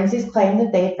crime, the Ramseys claimed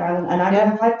that they had found an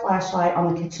unidentified flashlight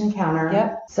on the kitchen counter.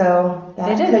 Yep. So that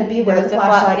They did. could be There where was the a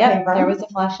flashlight yep, came from. there was a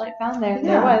flashlight found there. Yeah.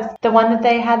 There was. The one that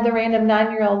they had the random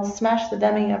 9-year-old smash the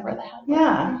dummy over the head with.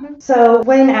 Yeah. Mhm. So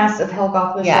when asked if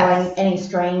Helgoth was Yes. showing any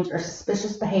strange or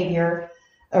suspicious behavior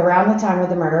around the time of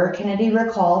the murder, Kennedy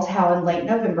recalled how in late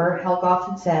November, Helgoth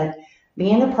had said,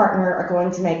 Me and a partner are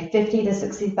going to make $50,000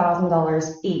 to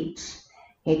 $60,000 each.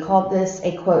 He called this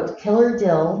a, quote, killer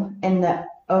deal, and the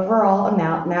overall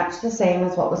amount matched the same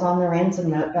as what was on the ransom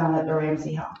note found at the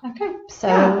Ramsey home. Okay, so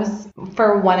it was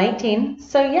for 118.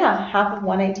 So yeah, half of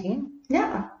 118.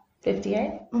 Yeah.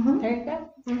 58. Mm-hmm. There you go.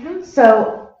 Mm-hmm.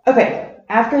 So, okay,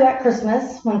 after that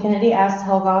Christmas, when Kennedy asked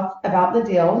Helgoth about the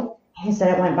deal, he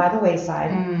said it went by the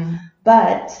wayside,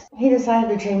 but he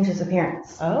decided to change his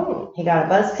appearance. Oh. He got a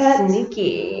buzz cut.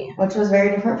 Sneaky. Which was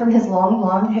very different from his long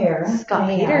blonde hair. Scott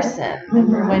Peterson.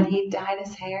 Remember when he dyed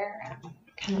his hair?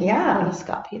 Kind of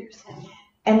Scott Peterson.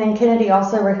 And then Kennedy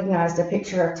also recognized a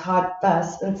picture of Todd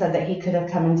Buss and said that he could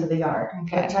have come into the yard.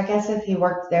 Okay. Which I guess if he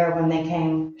worked there when they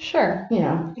came, sure,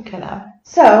 he could have.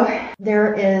 So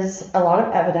there is a lot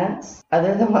of evidence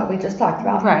other than what we just talked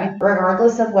about. Right.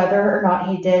 Regardless of whether or not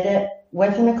he did it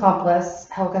with an accomplice,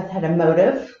 Helgoth had a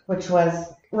motive, which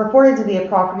was reported to be a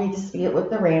property dispute with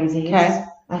the Ramseys. Okay.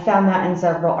 I found that in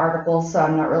several articles, so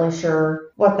I'm not really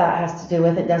sure what that has to do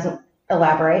with. It doesn't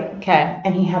elaborate. Okay.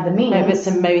 And he had the means.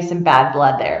 Maybe some bad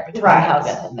blood there between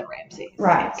Helgoth and the Ramseys.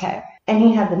 Right. Okay. And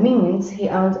he had the means. He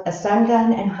owned a stun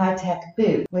gun and high-tech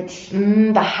boot, which...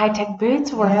 the high-tech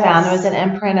boots were found. There was an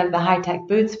imprint of the high-tech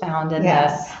boots found in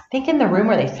I think in the room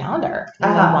where they found her, in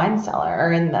the wine cellar,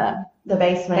 or in the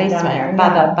basement down there.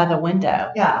 by the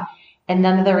window. Yeah. And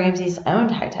none of the Ramseys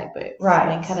owned high-tech boots. Right.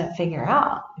 So they couldn't figure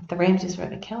out if the Ramseys were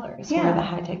the killers, where the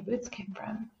high-tech boots came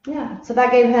from. Yeah. So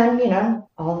that gave him,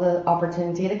 all the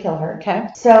opportunity to kill her. Okay.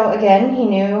 So again, he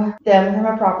knew them from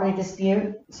a property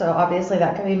dispute. So obviously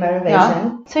that could be motivation.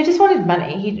 Yeah. So he just wanted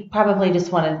money. He probably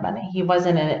just wanted money. He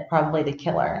wasn't in it probably to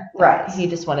kill her. Right. He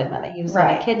just wanted money. He was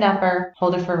going to kidnap her,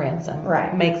 hold her for ransom.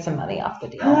 Right. Make some money off the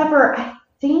deal. However, I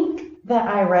think that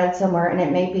I read somewhere, and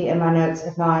it may be in my notes,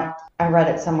 if not, I read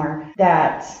it somewhere,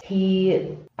 that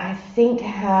he, I think,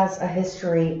 has a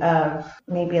history of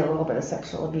maybe a little bit of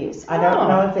sexual abuse. I don't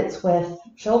know if it's with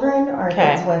children or if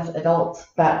it's with adults,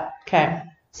 but... Okay.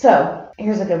 So,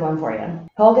 here's a good one for you.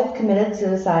 Helgoth committed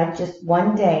suicide just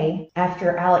one day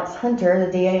after Alex Hunter,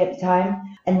 the DA at the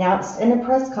time, announced in a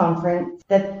press conference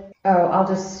that I'll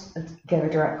just give a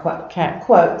direct quote. Okay.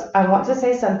 Quote, I want to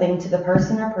say something to the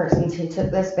person or persons who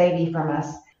took this baby from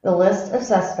us. The list of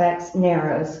suspects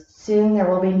narrows. Soon there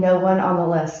will be no one on the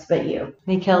list but you.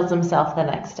 He kills himself the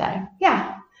next day.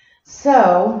 Yeah.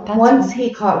 So once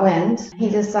he caught wind, he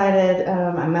decided,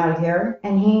 I'm out of here,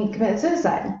 and he committed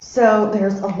suicide. So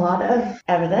there's a lot of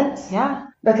evidence. Yeah.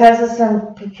 Because of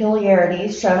some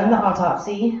peculiarities shown in the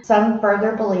autopsy, some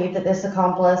further believe that this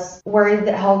accomplice worried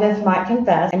that Helgoth might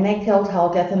confess, and they killed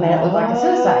Helgoth and made it look like a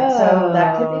suicide. So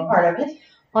that could be part of it.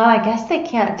 Well, I guess they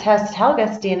can't test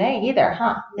Helgoth's DNA either,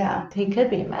 huh? Yeah. He could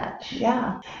be a match.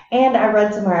 Yeah. And I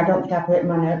read somewhere, I don't think I put it in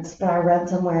my notes, but I read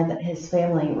somewhere that his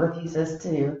family refuses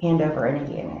to hand over any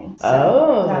DNA.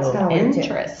 So that's kind of weird too.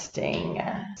 Interesting.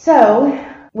 So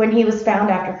when he was found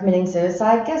after committing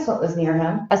suicide, guess what was near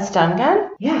him? A stun gun?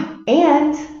 Yeah.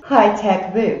 And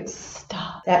high-tech boots.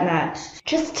 Stop. That matched.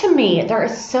 Just to me, there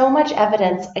is so much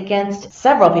evidence against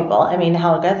several people. I mean,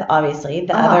 Helgoth, obviously,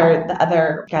 the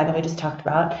other guy that we just talked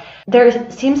about. There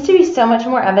seems to be so much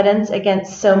more evidence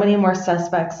against so many more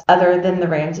suspects other than the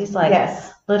Ramseys. Like,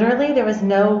 literally, there was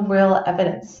no real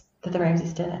evidence that the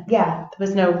Ramseys did it. Yeah. There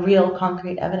was no real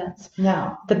concrete evidence.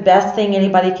 No. The best thing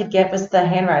anybody could get was the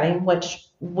handwriting, which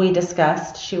we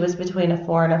discussed. She was between a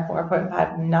 4 and a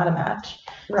 4.5, not a match.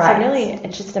 Right. So really,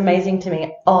 it's just amazing to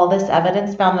me. All this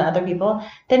evidence found in other people.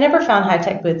 They never found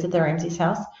high-tech boots at the Ramsey's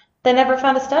house. They never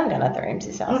found a stun gun at the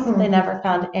Ramsey's house. Mm-mm. They never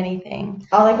found anything.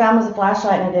 All they found was a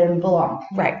flashlight and it didn't belong.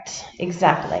 Right,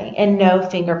 exactly. And no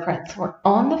fingerprints were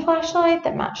on the flashlight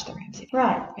that matched the Ramsey.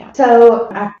 Right. Yeah.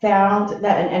 So I found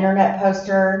that an internet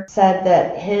poster said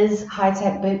that his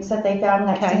high-tech boots that they found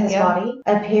next to his body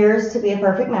appears to be a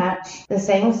perfect match, the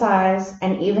same size,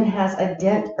 and even has a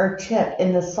dent or chip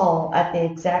in the sole at the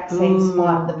exact same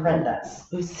spot the print does.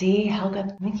 Ooh, see,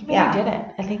 Helga, I think he maybe did it.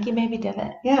 I think he maybe did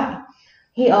it. Yeah.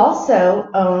 He also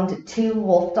owned 2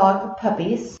 wolf dog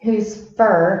puppies whose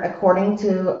fur, according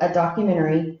to a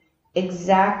documentary,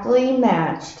 exactly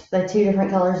matched the 2 different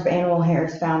colors of animal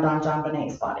hairs found on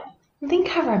JonBenét's body. I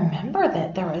think I remember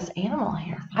that there was animal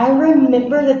hair. I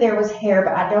remember that there was hair,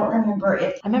 but I don't remember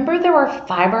if... I remember there were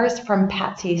fibers from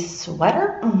Patsy's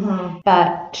sweater,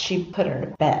 but she put her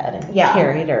to bed and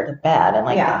carried her to bed, and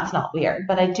that's not weird.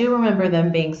 But I do remember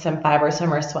them being some fibers from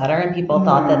her sweater, and people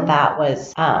thought that that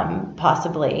was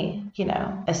possibly,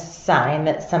 a sign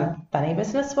that some funny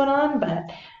business went on, but...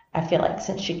 I feel like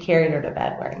since she carried her to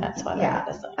bed wearing that sweater,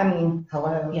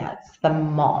 hello. Yeah, it's the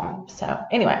mom. So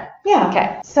anyway, Yeah.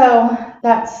 Okay. So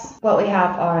that's what we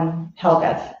have on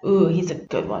Helgath. Ooh, he's a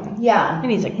good one. Yeah.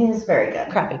 And he's very good.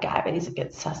 crappy guy, but he's a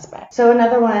good suspect. So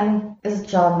another one is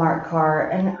John Mark Carr,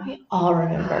 and We all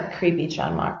remember creepy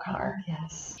John Mark Carr.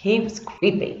 yes, He was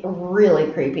creepy.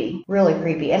 really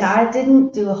creepy, and I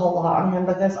didn't do a whole lot on him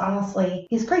because honestly,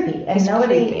 he's creepy, and He's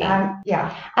nobody, creepy.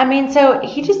 yeah, I mean, so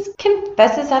he just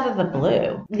confesses out of the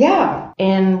blue. yeah,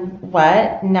 In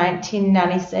what,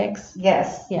 1996?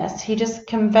 yes, Yes, he just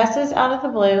confesses out of the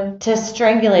blue to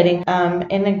strangulating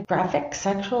in a graphic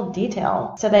sexual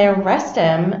detail. So they arrest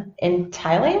him in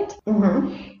Thailand.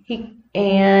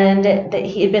 And that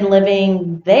he had been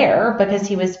living there because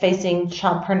he was facing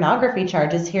child pornography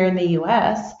charges here in the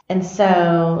U.S. And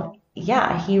so,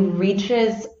 yeah, he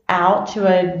reaches out to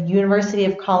a University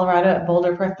of Colorado at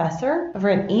Boulder professor over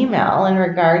an email in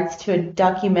regards to a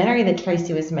documentary that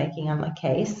Tracy was making on the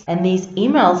case. And these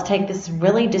emails take this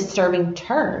really disturbing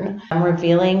turn,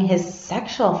 revealing his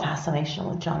sexual fascination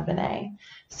with JonBenét.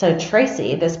 So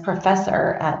Tracy, this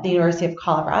professor at the University of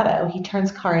Colorado, he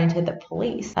turns Carr into the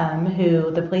police, who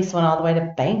the police went all the way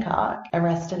to Bangkok,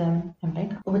 arrested him in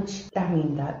Bangkok. Which, I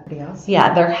mean, that'd be awesome.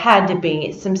 Yeah, there had to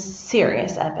be some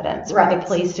serious evidence for the Right.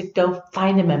 police to go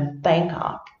find him in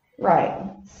Bangkok. Right.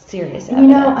 Serious You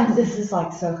evidence. know, and this is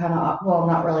like so kind of, well,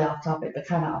 not really off topic, but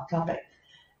kind of off topic.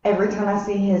 Every time I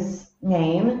see his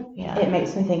name, Yeah. it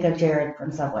makes me think of Jared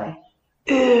from Subway.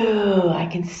 Ooh, I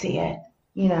can see it.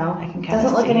 You know, I can kinda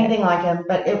doesn't look see anything like him,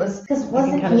 but it was because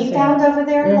wasn't kinda he see found over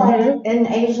there, like in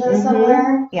Asia Mhm.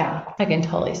 somewhere? Yeah, I can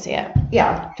totally see it.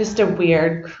 yeah, Just a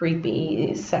weird,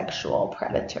 creepy, sexual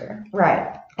predator. right,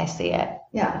 I see it.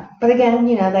 yeah. But again,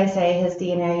 you know, they say his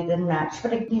DNA didn't match,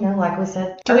 but you know, like we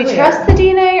said, Do we earlier, trust the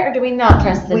DNA or do we not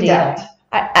trust the We DNA? don't.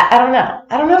 I don't know.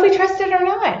 I don't know if we trust it or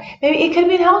not. Maybe it could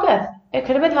have been Helgath. It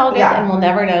could have been Helgath, Yeah. and we'll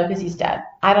never know because he's dead.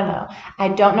 I don't know. I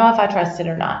don't know if I trust it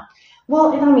or not.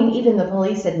 Well, and I mean, even the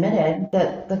police admitted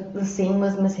that the scene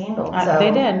was mishandled. So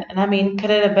They did, and I mean, could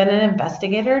it have been an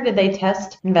investigator? Did they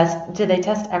test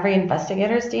every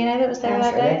investigator's DNA that was there I'm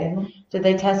that sure day? they didn't. Did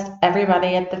they test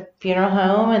everybody at the funeral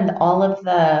home and all of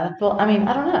the? Well, I mean,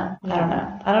 I don't know. I don't know.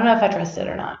 I don't know if I trust it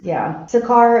or not. Yeah. So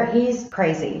Carr, he's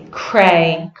crazy.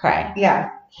 Cray. Yeah.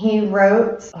 He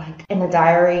wrote like in the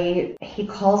diary, he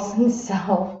calls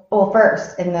himself, well,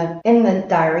 first in the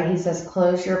diary he says,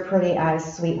 "Close your pretty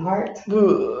eyes, sweetheart."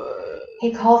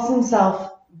 He calls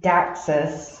himself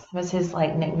Daxus. Was his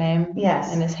like nickname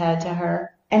Yes. in his head to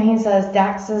her? And he says,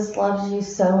 "Daxus loves you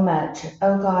so much.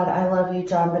 Oh God, I love you,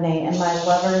 JonBenét, and my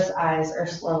lover's eyes are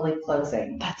slowly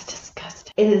closing." That's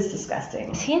disgusting. It is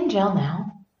disgusting. Is he in jail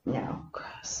now? No.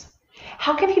 Gross.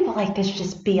 How can people like this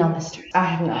just be on the street? I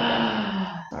have no idea.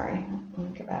 Sorry. Let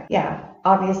me get back. Yeah.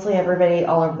 Obviously everybody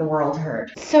all over the world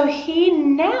heard. So he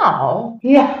now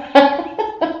Yeah.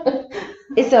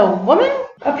 is a woman?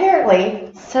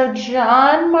 Apparently. So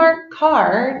John Mark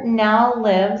Carr now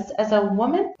lives as a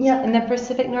woman Yep. in the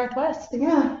Pacific Northwest.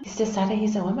 Yeah. He's decided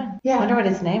he's a woman. Yeah. Wonder what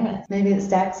his name is. Maybe it's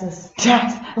Daxus.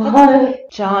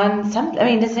 John I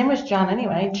mean, his name was John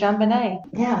anyway. JonBenét.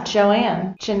 Yeah.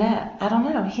 Joanne. Jeanette. I don't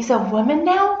know. He's a woman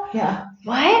now? Yeah.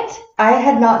 What? I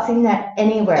had not seen that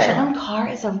anywhere. John Carr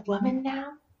is a woman now?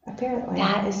 Apparently.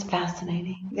 That is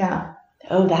fascinating. Yeah.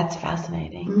 Oh, that's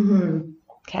fascinating. Mm-hmm.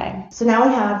 Okay. So now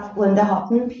we have Linda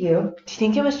Hoffman Pugh. Do you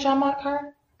think it was John Mark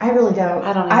Carr? I really don't.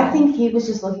 I don't I either. think he was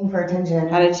just looking for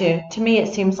attention. I do too. To me,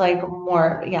 it seems like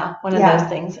more, one of Yeah. those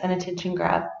things, an attention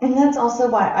grab. And that's also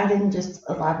why I didn't just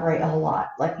elaborate a whole lot.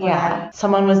 Like when Yeah.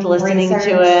 Someone was listening to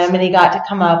researched- him and he got to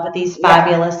come up with these Yeah.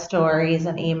 fabulous stories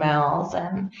and emails.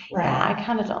 And Right. yeah, I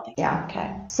kind of don't think Yeah. Okay.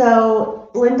 So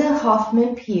Linda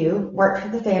Hoffman Pugh worked for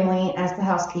the family as the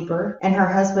housekeeper, and her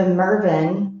husband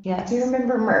Mervyn. Yes. Do you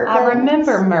remember Mervyn? I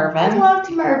remember I Mervyn.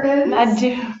 loved Mervyn. I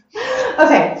do.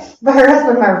 Okay, but her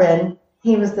husband Mervyn,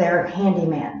 he was their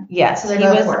handyman. Yes. So they he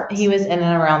both was worked. he was in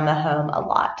and around the home a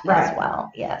lot as Right.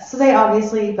 well. Yes. So they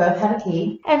obviously both had a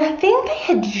key. And I think they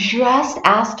had just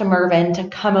asked Mervyn to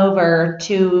come over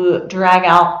to drag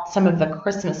out some of the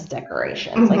Christmas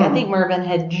decorations. Like, I Mhm. think Mervyn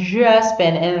had just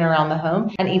been in and around the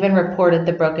home and even reported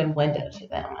the broken window to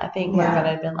them. I think Yeah. Mervyn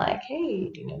had been like,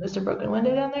 hey, do you know there's a broken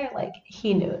window down there? Like,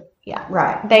 he knew it. Yeah.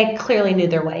 Right. They clearly knew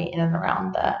their way in and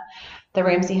around the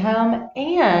Ramsey home.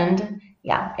 And,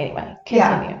 yeah, anyway,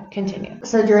 continue.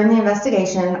 So during the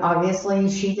investigation, obviously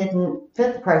she didn't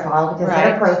fit the profile because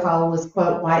their Right. profile was,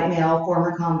 quote, white male,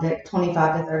 former convict,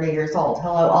 25 to 30 years old.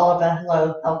 Hello, Oliva.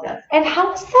 Hello, Helga. And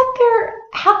how is that their,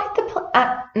 how could the,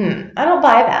 I don't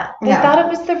buy that. They No. thought it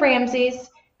was the Ramseys.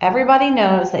 Everybody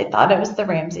knows they thought it was the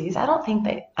Ramseys. I don't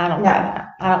buy that.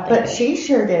 I don't think But she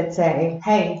sure did say,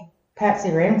 hey,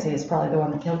 Patsy Ramsey is probably the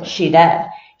one that killed her. she did.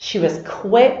 she was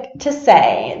quick to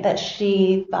say that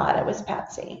she thought it was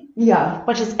Patsy. Yeah.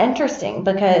 Which is interesting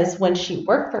because when she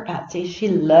worked for Patsy, she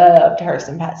loved her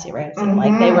some Patsy Ransom. Mm-hmm.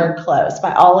 Like they were close.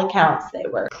 By all accounts, they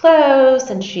were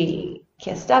close, and she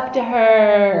kissed up to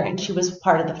her, and she was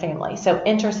part of the family. So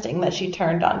interesting that she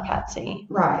turned on Patsy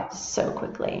Right. so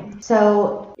quickly.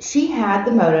 So she had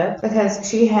the motive because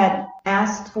she had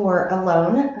asked for a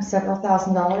loan of several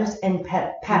 $1,000s, and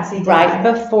Patsy denied. Right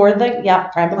before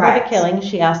the killing,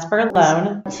 she asked for a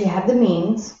loan. She had the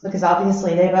means because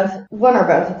obviously one or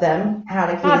both of them had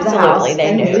a key to the house. Absolutely,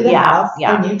 they knew the house.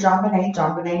 Yeah. They knew John Bonet.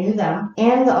 John Bonet knew them,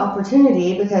 and the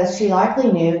opportunity because she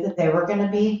likely knew that they were going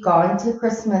to be going to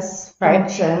Christmas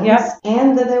functions,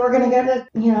 and that they were going to go to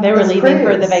they were leaving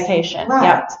cruise. For the vacation. Right.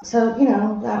 Yep. So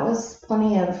that was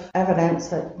plenty of evidence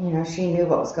that she knew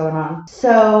what was going on.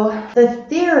 So the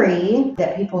theory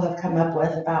that people have come up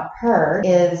with about her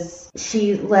is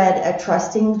she led a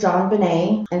trusting John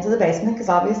Bonet into the basement because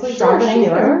obviously John Bonet knew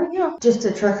her, just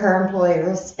to trick her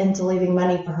employers into leaving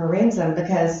money for her ransom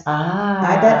because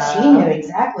I bet she knew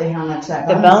exactly how much that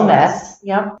bonus was.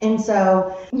 Yep. And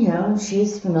so,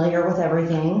 she's familiar with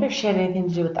everything. If she had anything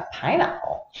to do with the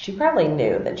pineapple, she probably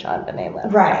knew that John Bonet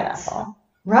loved pineapple.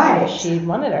 Right. She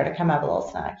wanted her to come have a little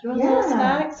snack. You want a little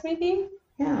snack, sweetie?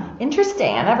 Yeah.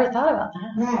 Interesting. I never thought about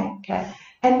that. Right. Okay.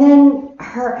 And then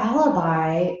her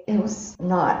alibi, it was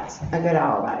not a good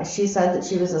alibi. She said that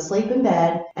she was asleep in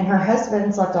bed and her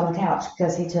husband slept on the couch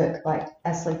because he took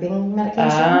a sleeping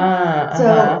medication.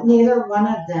 So neither one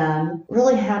of them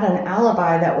really had an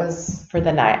alibi that was for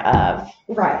the night of.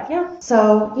 Right. Yeah.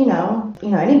 So,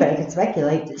 anybody could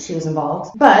speculate that she was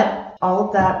involved. But all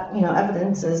of that,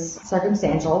 evidence is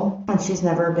circumstantial and she's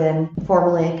never been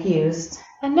formally accused.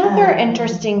 Another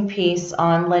interesting piece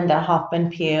on Linda Hoffman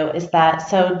Pugh is that,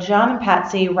 so John and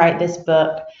Patsy write this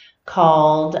book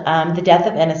called The Death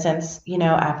of Innocence,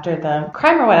 after the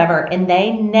crime or whatever, and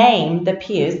they name the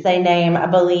Pughs. They name, I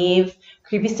believe,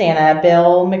 Creepy Santa,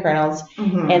 Bill McReynolds,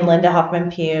 and Linda Hoffman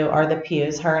Pugh, or the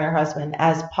Pughs, her and her husband,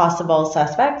 as possible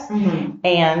suspects.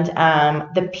 And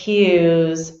the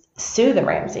Pughs sue the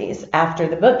Ramseys after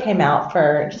the book came out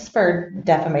for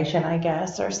defamation, I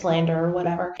guess, or slander or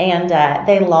whatever. And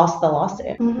they lost the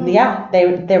lawsuit. Yeah,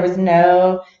 there was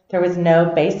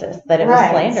no basis that it was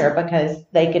slander because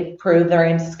they could prove, the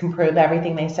Ramseys can prove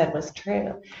everything they said was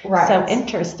true. Right. So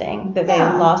interesting that they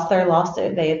lost their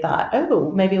lawsuit. They thought,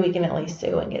 oh, maybe we can at least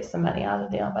sue and get some money out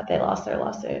of the deal, but they lost their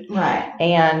lawsuit. Right.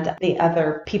 And the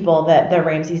other people that the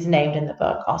Ramseys named in the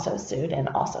book also sued and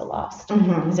also lost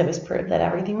because it was proved that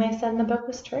everything they said in the book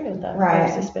was true.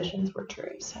 Their suspicions were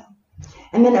true. So.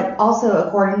 And then also,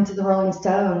 according to the Rolling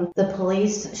Stone, the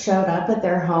police showed up at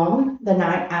their home the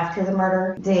night after the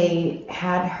murder. They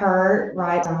had her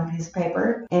write on a piece of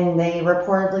paper, and they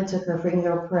reportedly took her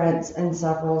fingerprints and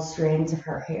several strands of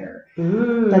her hair.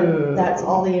 Ooh. But that's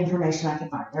all the information I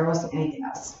could find. There wasn't anything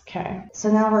else. Okay.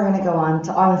 So now we're going to go on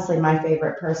to, honestly, my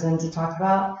favorite person to talk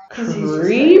about.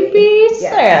 Creepy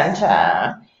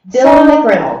Santa. Bill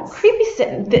McReynolds. Creepy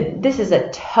Santa. This is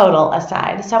a total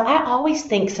aside. So I always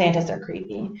think Santas are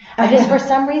creepy. I just, for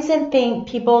some reason, think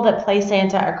people that play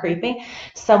Santa are creepy.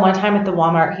 So one time at the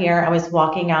Walmart here, I was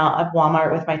walking out of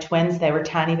Walmart with my twins. They were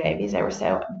tiny babies. They were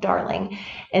so darling.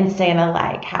 And Santa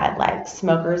had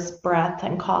smoker's breath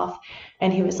and cough.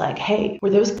 And he was like, hey,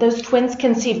 were those twins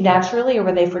conceived naturally or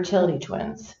were they fertility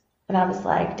twins? And I was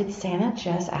like, did Santa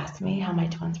just ask me how my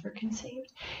twins were conceived?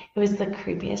 It was the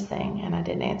creepiest thing, and I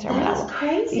didn't answer. That's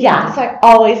crazy. Yeah, so I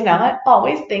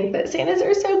always think that Santas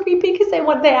are so creepy because they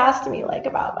asked me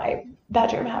about my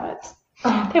bedroom habits.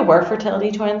 They were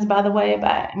fertility twins, by the way,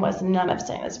 but it was none of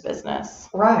Santa's business.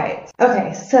 Right.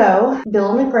 Okay, so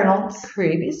Bill McReynolds.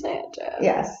 Creepy Santa.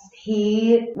 Yes.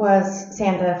 He was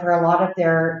Santa for a lot of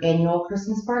their annual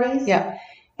Christmas parties. Yeah.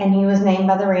 And he was named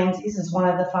by the Ramseys as one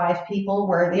of the 5 people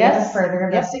worthy of further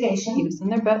investigation. He was in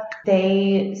their book.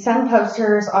 Some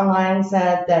posters online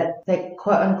said that the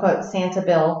quote-unquote Santa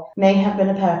Bill may have been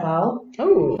a pedophile.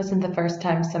 Oh, wasn't the first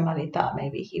time somebody thought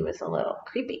maybe he was a little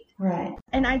creepy. Right.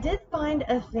 And I did find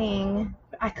a thing.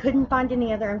 I couldn't find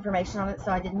any other information on it,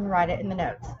 so I didn't write it in the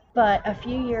notes. But a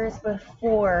few years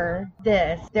before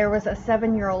this, there was a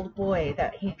 7-year-old boy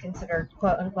that he considered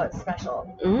quote-unquote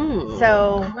special. Ooh.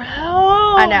 So gross.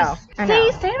 I know.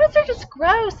 See, Santas are just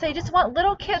gross. They just want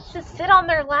little kids to sit on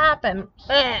their lap and...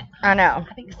 I know.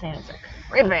 I think Santas are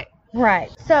creepy.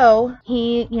 Right. So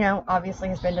he, obviously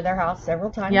has been to their house several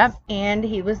times. Yep. And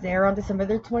he was there on December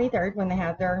the 23rd when they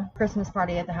had their Christmas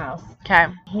party at the house. Okay.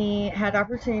 He had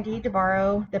opportunity to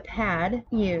borrow the pad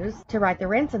used to write the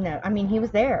ransom note. I mean, he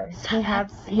was there. He could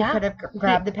have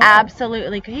grabbed the pad.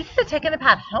 Absolutely. He could have taken the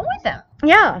pad home with him.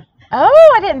 Yeah.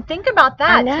 Oh, I didn't think about that.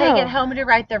 I know. Take it home to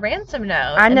write the ransom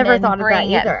note. I and never then thought of that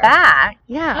bring either. it back.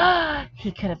 Yeah.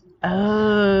 He could have.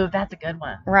 Oh, that's a good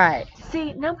one. Right.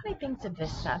 See, nobody thinks of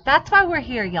this stuff. That's why we're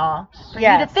here, y'all. For you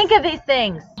Yes. to think of these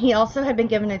things. He also had been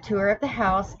given a tour of the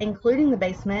house, including the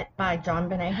basement, by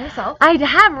JonBenét herself. I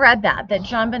have read that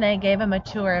JonBenét gave him a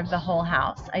tour of the whole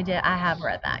house. I have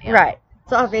read that. Yeah. Right.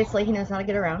 So obviously he knows how to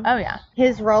get around. Oh, yeah.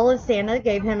 His role as Santa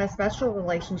gave him a special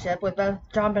relationship with both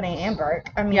JonBenét and Burke.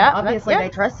 I mean, Yep, obviously yep. they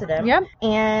trusted him. Yep.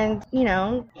 And, you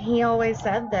know, he always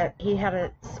said that he had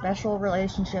a special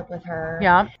relationship with her.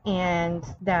 Yeah. And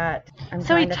that...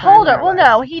 So he told her. Well,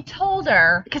 no, he told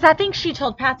her because I think she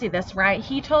told Patsy this, right?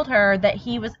 He told her that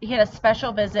he had a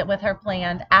special visit with her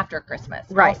planned after Christmas.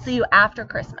 Right. I'll see you after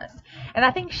Christmas. And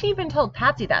I think she even told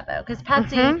Patsy that though, because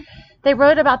Patsy, Mhm. they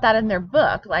wrote about that in their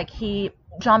book. Like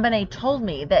JonBenét told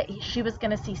me that she was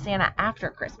going to see Santa after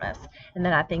Christmas, and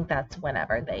then I think that's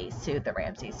whenever they sued the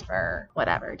Ramseys for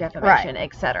whatever defamation,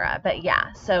 etc. But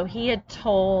yeah, so he had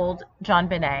told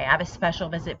JonBenét, "I have a special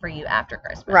visit for you after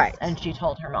Christmas," Right. and she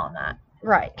told her mom that.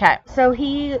 Right. Okay. So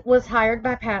he was hired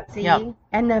by Patsy, Yep.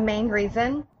 and the main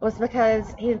reason was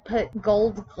because he had put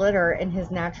gold glitter in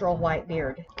his natural white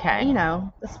beard. Okay. You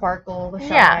know, the sparkle, the shine.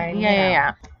 Yeah. you know.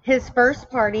 Yeah. His first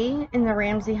party in the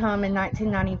Ramsey home in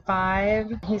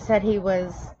 1995, he said he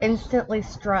was instantly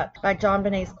struck by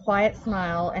JonBenét's quiet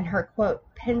smile and her, quote,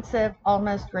 pensive,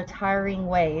 almost retiring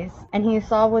ways, and he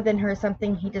saw within her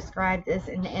something he described as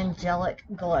an angelic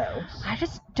glow. I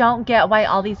just don't get why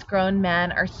all these grown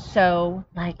men are so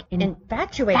like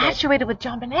Infatuated. with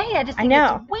JonBenét. I just I think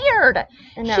know. it's weird.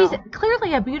 I know. She's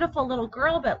clearly a beautiful little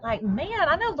girl, but like, man,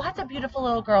 I know lots of beautiful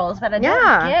little girls, but I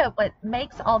Yeah. don't get what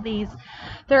makes all these.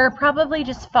 There are probably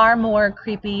just far more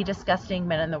creepy, disgusting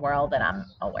men in the world than I'm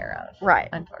aware of. Right.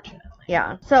 Unfortunately.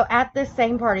 Yeah. So at this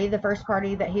same party, the first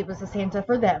party that he was a Santa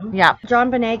for them, Yeah.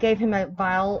 JonBenét gave him a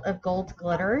vial of gold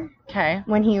glitter Okay.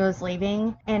 when he was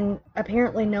leaving, and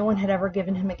apparently no one had ever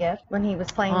given him a gift when he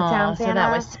was playing the town So Santa.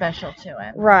 that was special to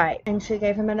him. Right. And she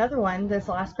gave him another one this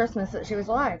last Christmas that she was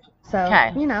alive. So,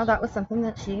 Okay. you know, that was something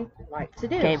that she liked to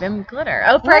do. Gave him glitter.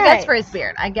 Oh, I guess Right. for his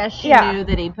beard. I guess she Yeah. knew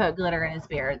that he put glitter in his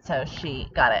beard, so she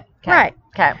got it. Okay. Right.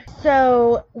 Okay.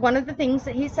 So one of the things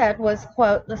that he said was,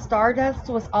 quote, the stardust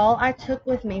was all I took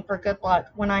with me for good luck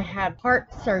when I had heart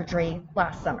surgery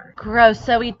last summer. Gross.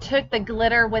 So he took the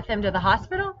glitter with him to the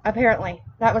hospital? Apparently,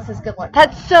 that was his good luck.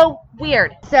 That's so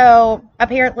weird. So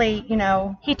apparently, you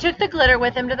know, He took the glitter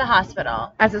with him to the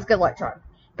hospital. as his good luck charm.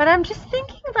 But I'm just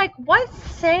thinking, like, what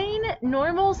sane,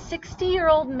 normal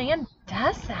 60-year-old man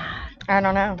does that? I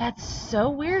don't know. That's so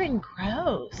weird and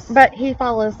gross. But he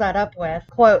follows that up with,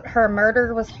 quote, her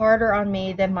murder was harder on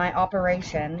me than my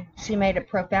operation. She made a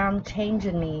profound change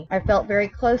in me. I felt very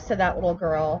close to that little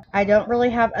girl. I don't really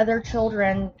have other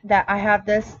children that I have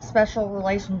this special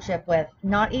relationship with.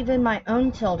 Not even my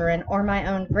own children or my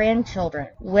own grandchildren.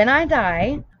 When I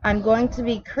die, I'm going to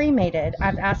be cremated.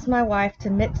 I've asked my wife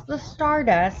to mix the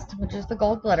stardust, which is the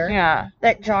gold glitter, yeah.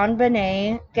 that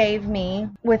JonBenét gave me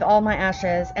with all my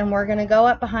ashes, and we're going to go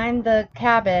up behind the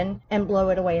cabin and blow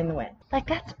it away in the wind. Like,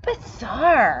 that's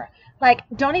bizarre. Like,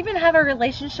 don't even have a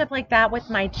relationship like that with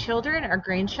my children or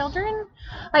grandchildren.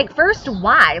 Like, first,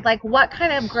 why? Like, what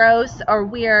kind of gross or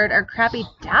weird or crappy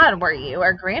dad were you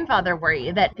or grandfather were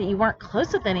you that you weren't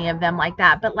close with any of them like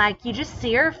that? But, like, you just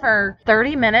see her for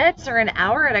 30 minutes or an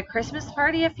hour at a Christmas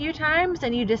party a few times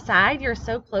and you decide you're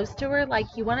so close to her, like,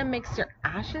 you want to mix your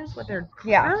ashes with her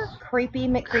Yeah. glitter? Creepy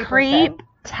McCreeperson.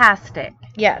 Creep-tastic.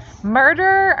 Yes.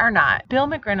 Murder or not, Bill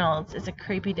McReynolds is a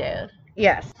creepy dude.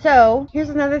 Yes. So, here's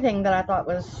another thing that I thought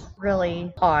was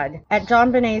really odd. At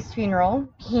JonBenét's funeral,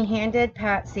 he handed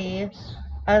Patsy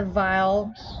a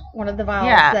vial, one of the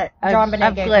vials that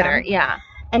JonBenét gave glitter, him. yeah.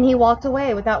 And he walked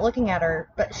away without looking at her.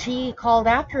 But she called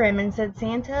after him and said,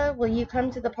 Santa, will you come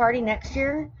to the party next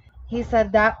year? He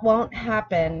said, that won't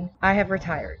happen. I have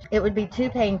retired. It would be too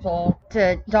painful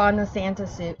to don the Santa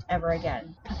suit ever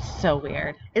again. That's so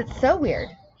weird. It's so weird.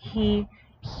 He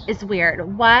is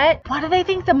weird. What do they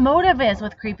think the motive is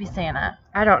with Creepy Santa?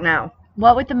 I don't know.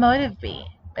 What would the motive be?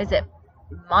 Is it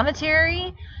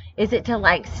monetary? Is it to,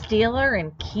 like, steal her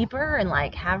and keep her and,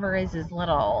 like, have her as his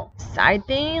little side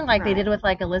thing like they Right. did with,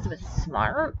 like, Elizabeth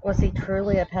Smart? Was he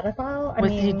truly a pedophile?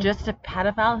 Was he just a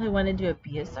pedophile who wanted to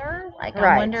abuse her? Like, I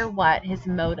Right. wonder what his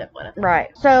motive would have been. Right.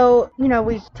 So, you know,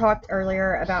 we talked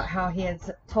earlier about how he had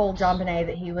told JonBenét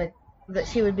that he would that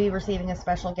she would be receiving a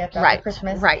special gift after Right.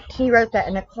 Christmas. Right. He wrote that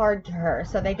in a card to her,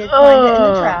 so they did find it in the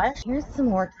Ugh. trash. Here's some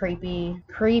more creepy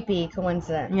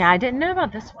coincidence. Yeah, I didn't know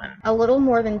about this one. A little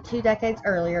more than 2 decades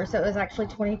earlier, so it was actually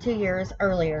 22 years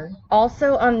earlier.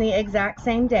 Also on the exact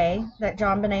same day that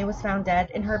JonBenét was found dead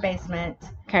in her basement.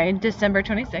 Okay, December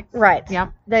 26th. Right.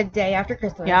 Yep. The day after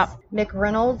Christmas. Yep.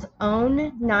 McReynolds'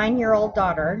 own 9-year-old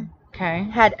daughter Okay.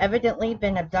 had evidently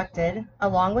been abducted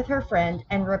along with her friend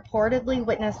and reportedly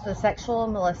witnessed the sexual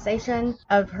molestation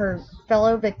of her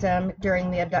fellow victim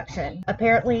during the abduction.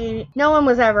 Apparently, no one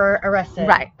was ever arrested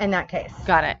Right. in that case.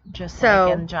 Got it. Just So-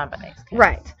 like in Jonbenét's case.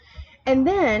 Right. And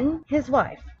then his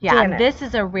wife, Yeah, Janet.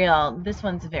 this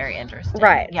one's very interesting.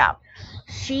 Right. Yeah.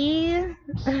 She,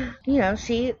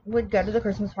 she would go to the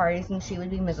Christmas parties and she would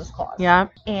be Mrs. Claus. Yeah.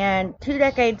 And 2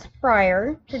 decades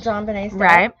prior to JonBenét's death,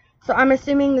 Right. so I'm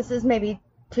assuming this is maybe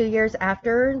 2 years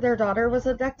after their daughter was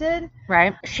abducted,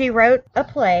 Right. she wrote a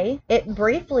play. It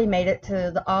briefly made it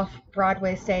to the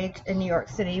off-Broadway stage in New York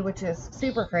City, which is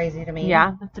super crazy to me.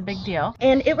 Yeah, that's a big deal.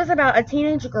 And it was about a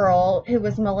teenage girl who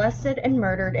was molested and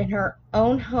murdered in her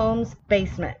own home's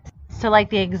basement. So like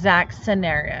the exact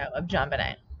scenario of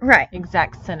JonBenét. Right.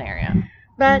 Exact scenario.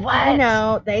 But,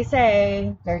 What? they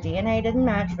say their DNA didn't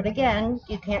match. But again,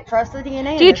 you can't trust the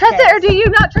DNA. Do you trust it or do you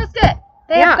not trust it?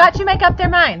 They Yeah. have got to make up their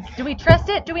minds. Do we trust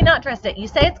it? Do we not trust it? You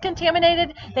say it's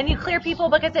contaminated, then you clear people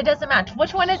because it doesn't match.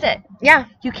 Which one is it? Yeah.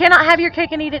 You cannot have your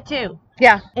cake and eat it too.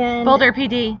 Yeah. And Boulder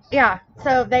PD. Yeah.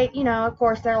 So they, of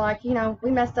course, they're like, we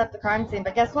messed up the crime scene.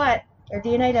 But guess what? Their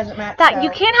DNA doesn't match. That so you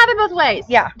can't have it both ways.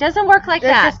 Yeah. Doesn't work like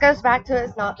This that. just goes back to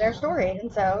it's not their story.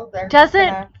 And so they're Doesn't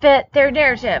gonna- fit their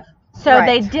narrative. So Right.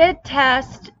 they did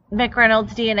test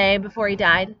McReynolds' DNA before he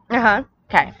died. Uh-huh.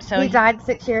 Okay. So He died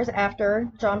 6 years after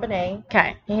JonBenét.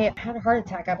 Okay. He had a heart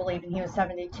attack, I believe, and he was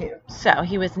 72. So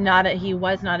he was not a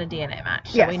DNA match.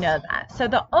 So Yes. we know that. So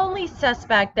the only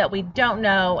suspect that we don't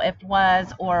know if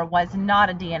was or was not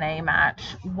a DNA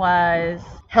match was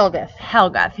Helgath.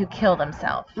 Helgath, who killed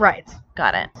himself. Right.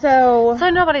 Got it. So, So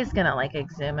nobody's gonna like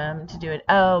exhume him to do it.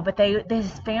 Oh, but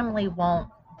his family won't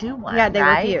do one. Yeah, they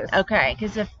right? refuse. Okay,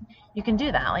 because if you can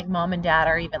do that, like mom and dad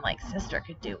or even like sister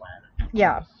could do one.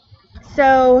 yeah.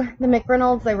 So the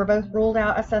McReynolds, they were both ruled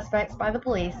out as suspects by the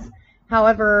police.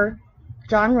 However,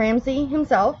 John Ramsey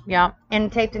himself, Yeah. in a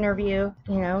taped interview,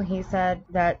 he said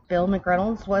that Bill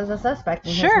McReynolds was a suspect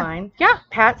in his Sure. mind. Yeah.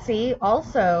 Patsy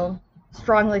also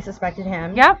strongly suspected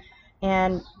him. Yeah.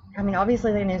 And,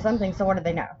 obviously they knew something, so what did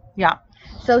they know? Yeah.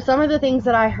 So some of the things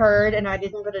that I heard, and I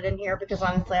didn't put it in here because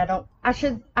honestly I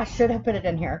should have put it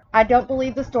in here. I don't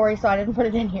believe the story, so I didn't put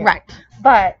it in here. Right.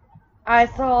 But I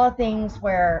saw things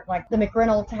where, like, the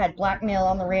McReynolds had blackmail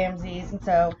on the Ramseys, and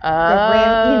so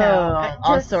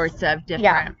all sorts of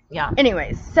different. Yeah.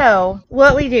 Anyways, so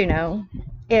what we do know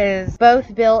is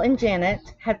both Bill and Janet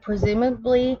had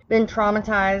presumably been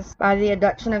traumatized by the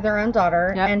abduction of their own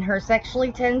daughter Yep. and her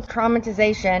sexually tinged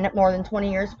traumatization more than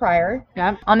 20 years prior.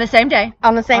 Yeah. On the same day.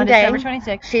 On the same on day, December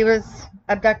 26th. she was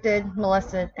abducted,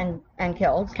 molested, and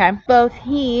killed. Okay. Both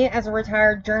he, as a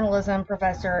retired journalism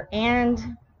professor,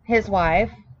 and his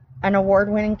wife, an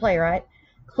award-winning playwright,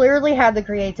 clearly had the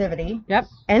creativity Yep.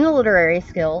 and the literary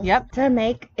skills Yep. to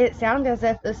make it sound as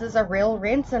if this is a real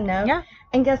ransom note. Yeah.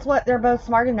 And guess what? They're both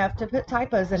smart enough to put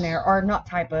typos in there, or not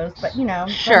typos, but Sure, to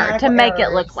grammatical make it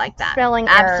errors, look like that. spelling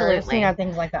Absolutely. errors,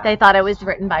 things like that. They thought it was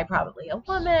written by probably a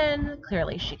woman.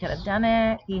 Clearly, she could have done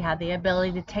it. He had the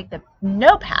ability to take the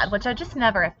notepad, which I just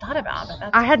never have thought about.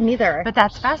 I hadn't either. But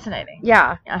that's fascinating.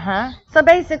 Yeah. Uh-huh. So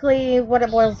basically, what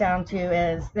it boils down to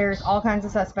is there's all kinds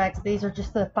of suspects. These are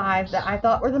just the 5 that I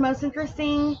thought were the most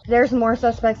interesting. There's more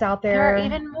suspects out There there. are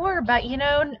even more, but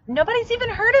nobody's even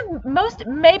heard of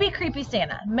maybe Creepy Santa.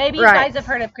 Maybe you Right. guys have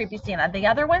heard of Creepy Santa. The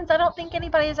other ones, I don't think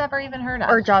anybody has ever even heard of.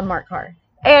 Or John Mark Carr.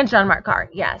 And John Mark Carr,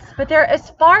 yes. But there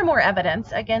is far more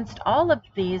evidence against all of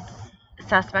these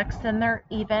suspects than there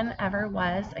even ever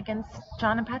was against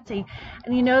John and Patsy.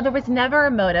 And there was never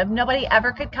a motive. Nobody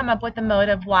ever could come up with a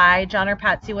motive why John or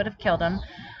Patsy would have killed him.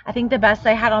 I think the best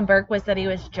they had on Burke was that he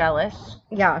was jealous.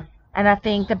 Yeah. And I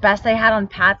think the best they had on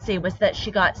Patsy was that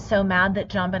she got so mad that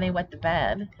JonBenét wet the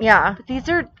bed. Yeah. But these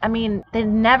are, they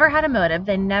never had a motive.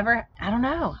 They never, I don't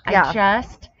know. Yeah.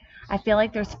 I feel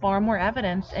like there's far more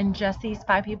evidence in just these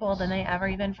 5 people than they ever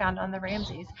even found on the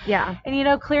Ramseys. Yeah.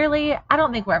 And, clearly, I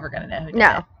don't think we're ever going to know who did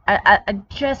No. it. I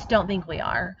just don't think we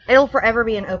are. It'll forever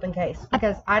be an open case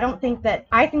because I think that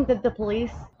the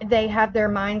police, they have their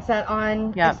mindset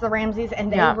on Yep. it's the Ramseys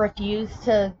and they Yep. refuse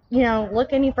to,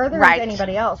 look any further Right. into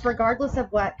anybody else, regardless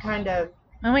of what kind of.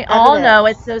 And we all Evidence. know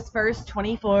it's those first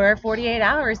 24, 48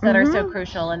 hours that are so Mhm.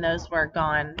 crucial, and those were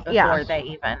gone before Yeah. they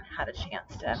even had a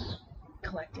chance to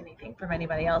collect anything from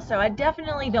anybody else. So I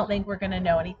definitely don't think we're going to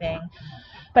know anything.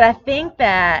 But I think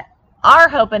that our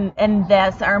hope in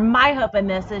this, or my hope in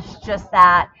this, is just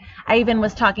that I even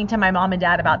was talking to my mom and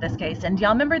dad about this case. And do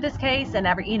y'all remember this case? And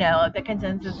the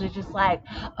consensus is just like,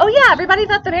 oh yeah, everybody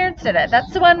thought the parents did it.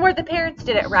 That's the one where the parents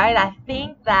did it, right? I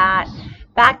think that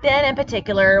back then in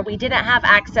particular, we didn't have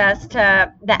access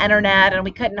to the internet, and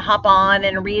we couldn't hop on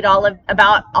and read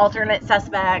about alternate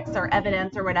suspects or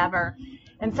evidence or whatever.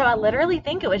 And so I literally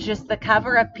think it was just the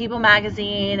cover of People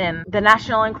magazine and the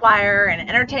National Enquirer and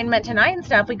Entertainment Tonight and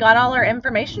stuff. We got all our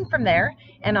information from there,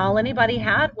 and all anybody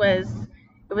had was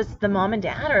the mom and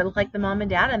dad, or it looked like the mom and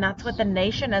dad, and that's what the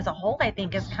nation as a whole, I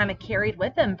think, has kind of carried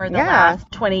with them for the last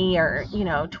 20 or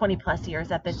 20 plus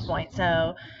years at this point.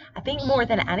 So I think more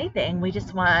than anything, we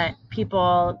just want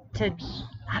people to,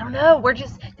 I don't know, we're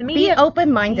just, the media. Be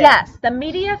open-minded. Yes, the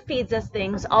media feeds us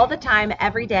things all the time,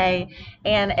 every day,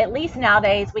 and at least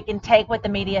nowadays we can take what the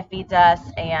media feeds us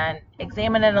and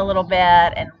examine it a little bit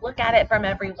and look at it from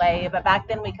every way, but back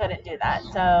then we couldn't do that.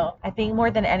 So I think more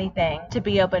than anything, to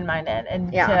be open-minded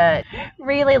and to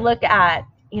really look at,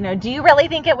 do you really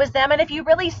think it was them? And if you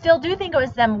really still do think it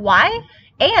was them, why?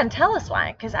 And tell us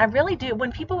why, because I really do.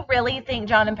 When people really think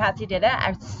John and Patsy did it,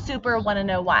 I super want to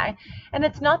know why. And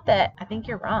it's not that I think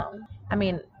you're wrong. I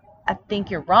mean, I think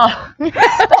you're wrong. but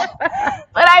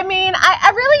I mean,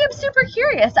 I really am super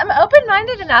curious. I'm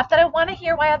open-minded enough that I want to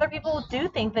hear why other people do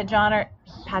think that John or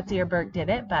Patsy or Burke did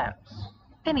it. But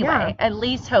anyway, at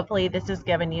least hopefully this has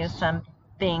given you some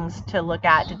things to look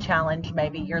at to challenge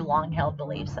maybe your long-held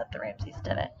beliefs that the Ramseys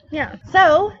did it. Yeah.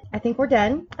 So, I think we're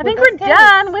done. I think we're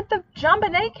done with the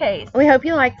JonBenét case. We hope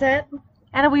you liked it.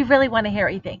 And we really want to hear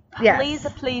what you think. Please,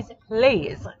 Yes.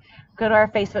 please go to our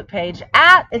Facebook page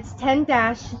at It's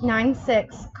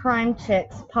 10-96 Crime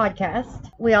Chicks Podcast.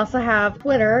 We also have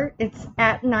Twitter. It's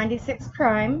at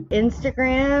 96crime.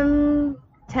 Instagram,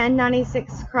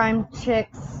 1096 Crime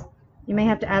Chicks. You may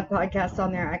have to add podcasts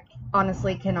on there. I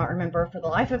honestly cannot remember for the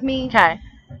life of me. Okay.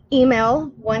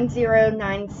 Email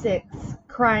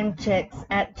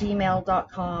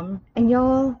 1096crimechicks@gmail.com. And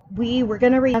y'all, we were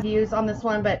going to read reviews on this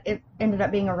one, but it ended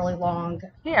up being a really long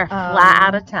We are flat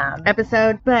out of time.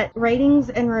 episode. But ratings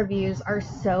and reviews are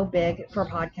so big for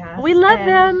podcasts. We love and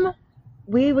them.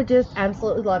 We would just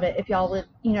absolutely love it if y'all would,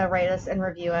 rate us and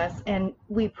review us. And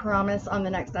we promise on the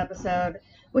next episode,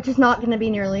 which is not going to be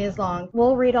nearly as long,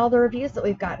 we'll read all the reviews that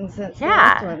we've gotten since the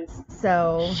last ones.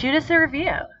 So, Shoot us a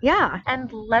review yeah.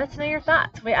 and let us know your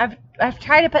thoughts. I've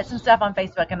tried to put some stuff on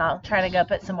Facebook, and I'll try to go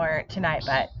put some more tonight.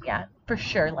 But yeah, for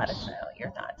sure, let us know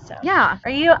your thoughts. So Yeah.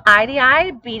 Are you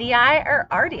IDI, BDI, or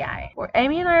RDI?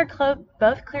 Amy and I are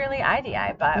both clearly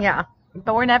IDI, but Yeah.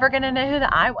 but we're never gonna know who the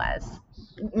I was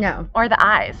No. or the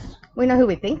eyes. We know who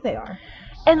we think they are.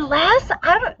 Unless,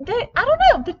 I don't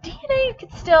know, the DNA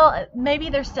could still, maybe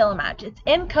there's still a match. It's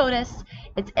in CODIS,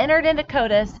 it's entered into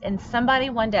CODIS, and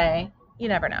somebody one day, you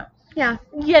never know. Yeah.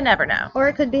 You never know. Or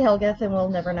it could be Helgeth, and we'll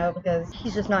never know because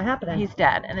he's just not happening. He's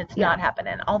dead, and it's Yeah. not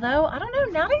happening. Although, I don't know,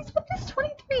 nowadays with this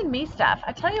 23andMe stuff,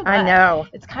 I tell you what. I know.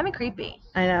 It's kind of creepy.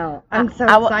 I know. I'm so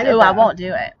I excited. I though. won't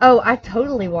do it. Oh, I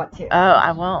totally want to. Oh,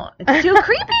 I won't. It's too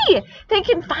creepy. They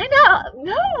can find out.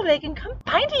 No, they can come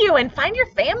find you and find your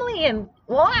family and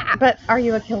blah. But are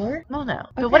you a killer? Well, no.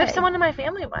 But what if Okay. someone in my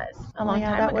family was a long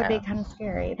time that ago? would be kind of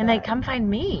scary. And they but- come find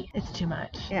me. It's too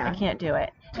much. Yeah. I can't do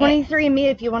it. 23andMe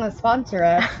if you want to sponsor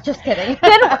us. Just kidding.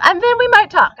 then we might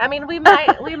talk. I mean, we might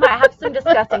have some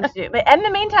discussing to do. But in the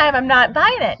meantime, I'm not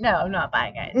buying it. No, I'm not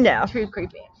buying it. It's No. too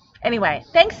creepy. Anyway,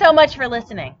 thanks so much for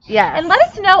listening. Yes. And let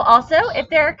us know also if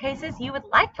there are cases you would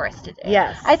like for us to do.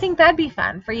 Yes. I think that'd be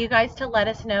fun for you guys to let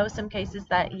us know some cases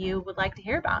that you would like to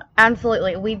hear about.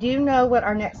 Absolutely. We do know what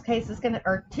our next case is going to,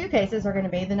 or two cases are going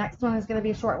to be. The next one is going to be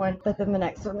a short one, but then the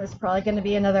next one is probably going to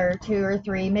be another 2 or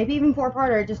 3, maybe even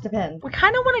 4-parter. It just depends. We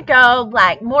kind of want to go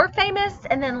like more famous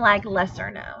and then like lesser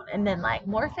known, and then like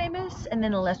more famous and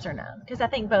then lesser known, because I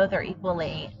think both are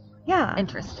equally Yeah.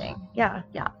 interesting. Yeah.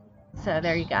 So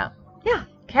there you go. Yeah.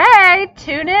 Okay,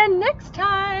 tune in next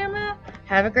time.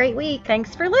 Have a great week.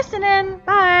 Thanks for listening.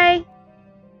 Bye.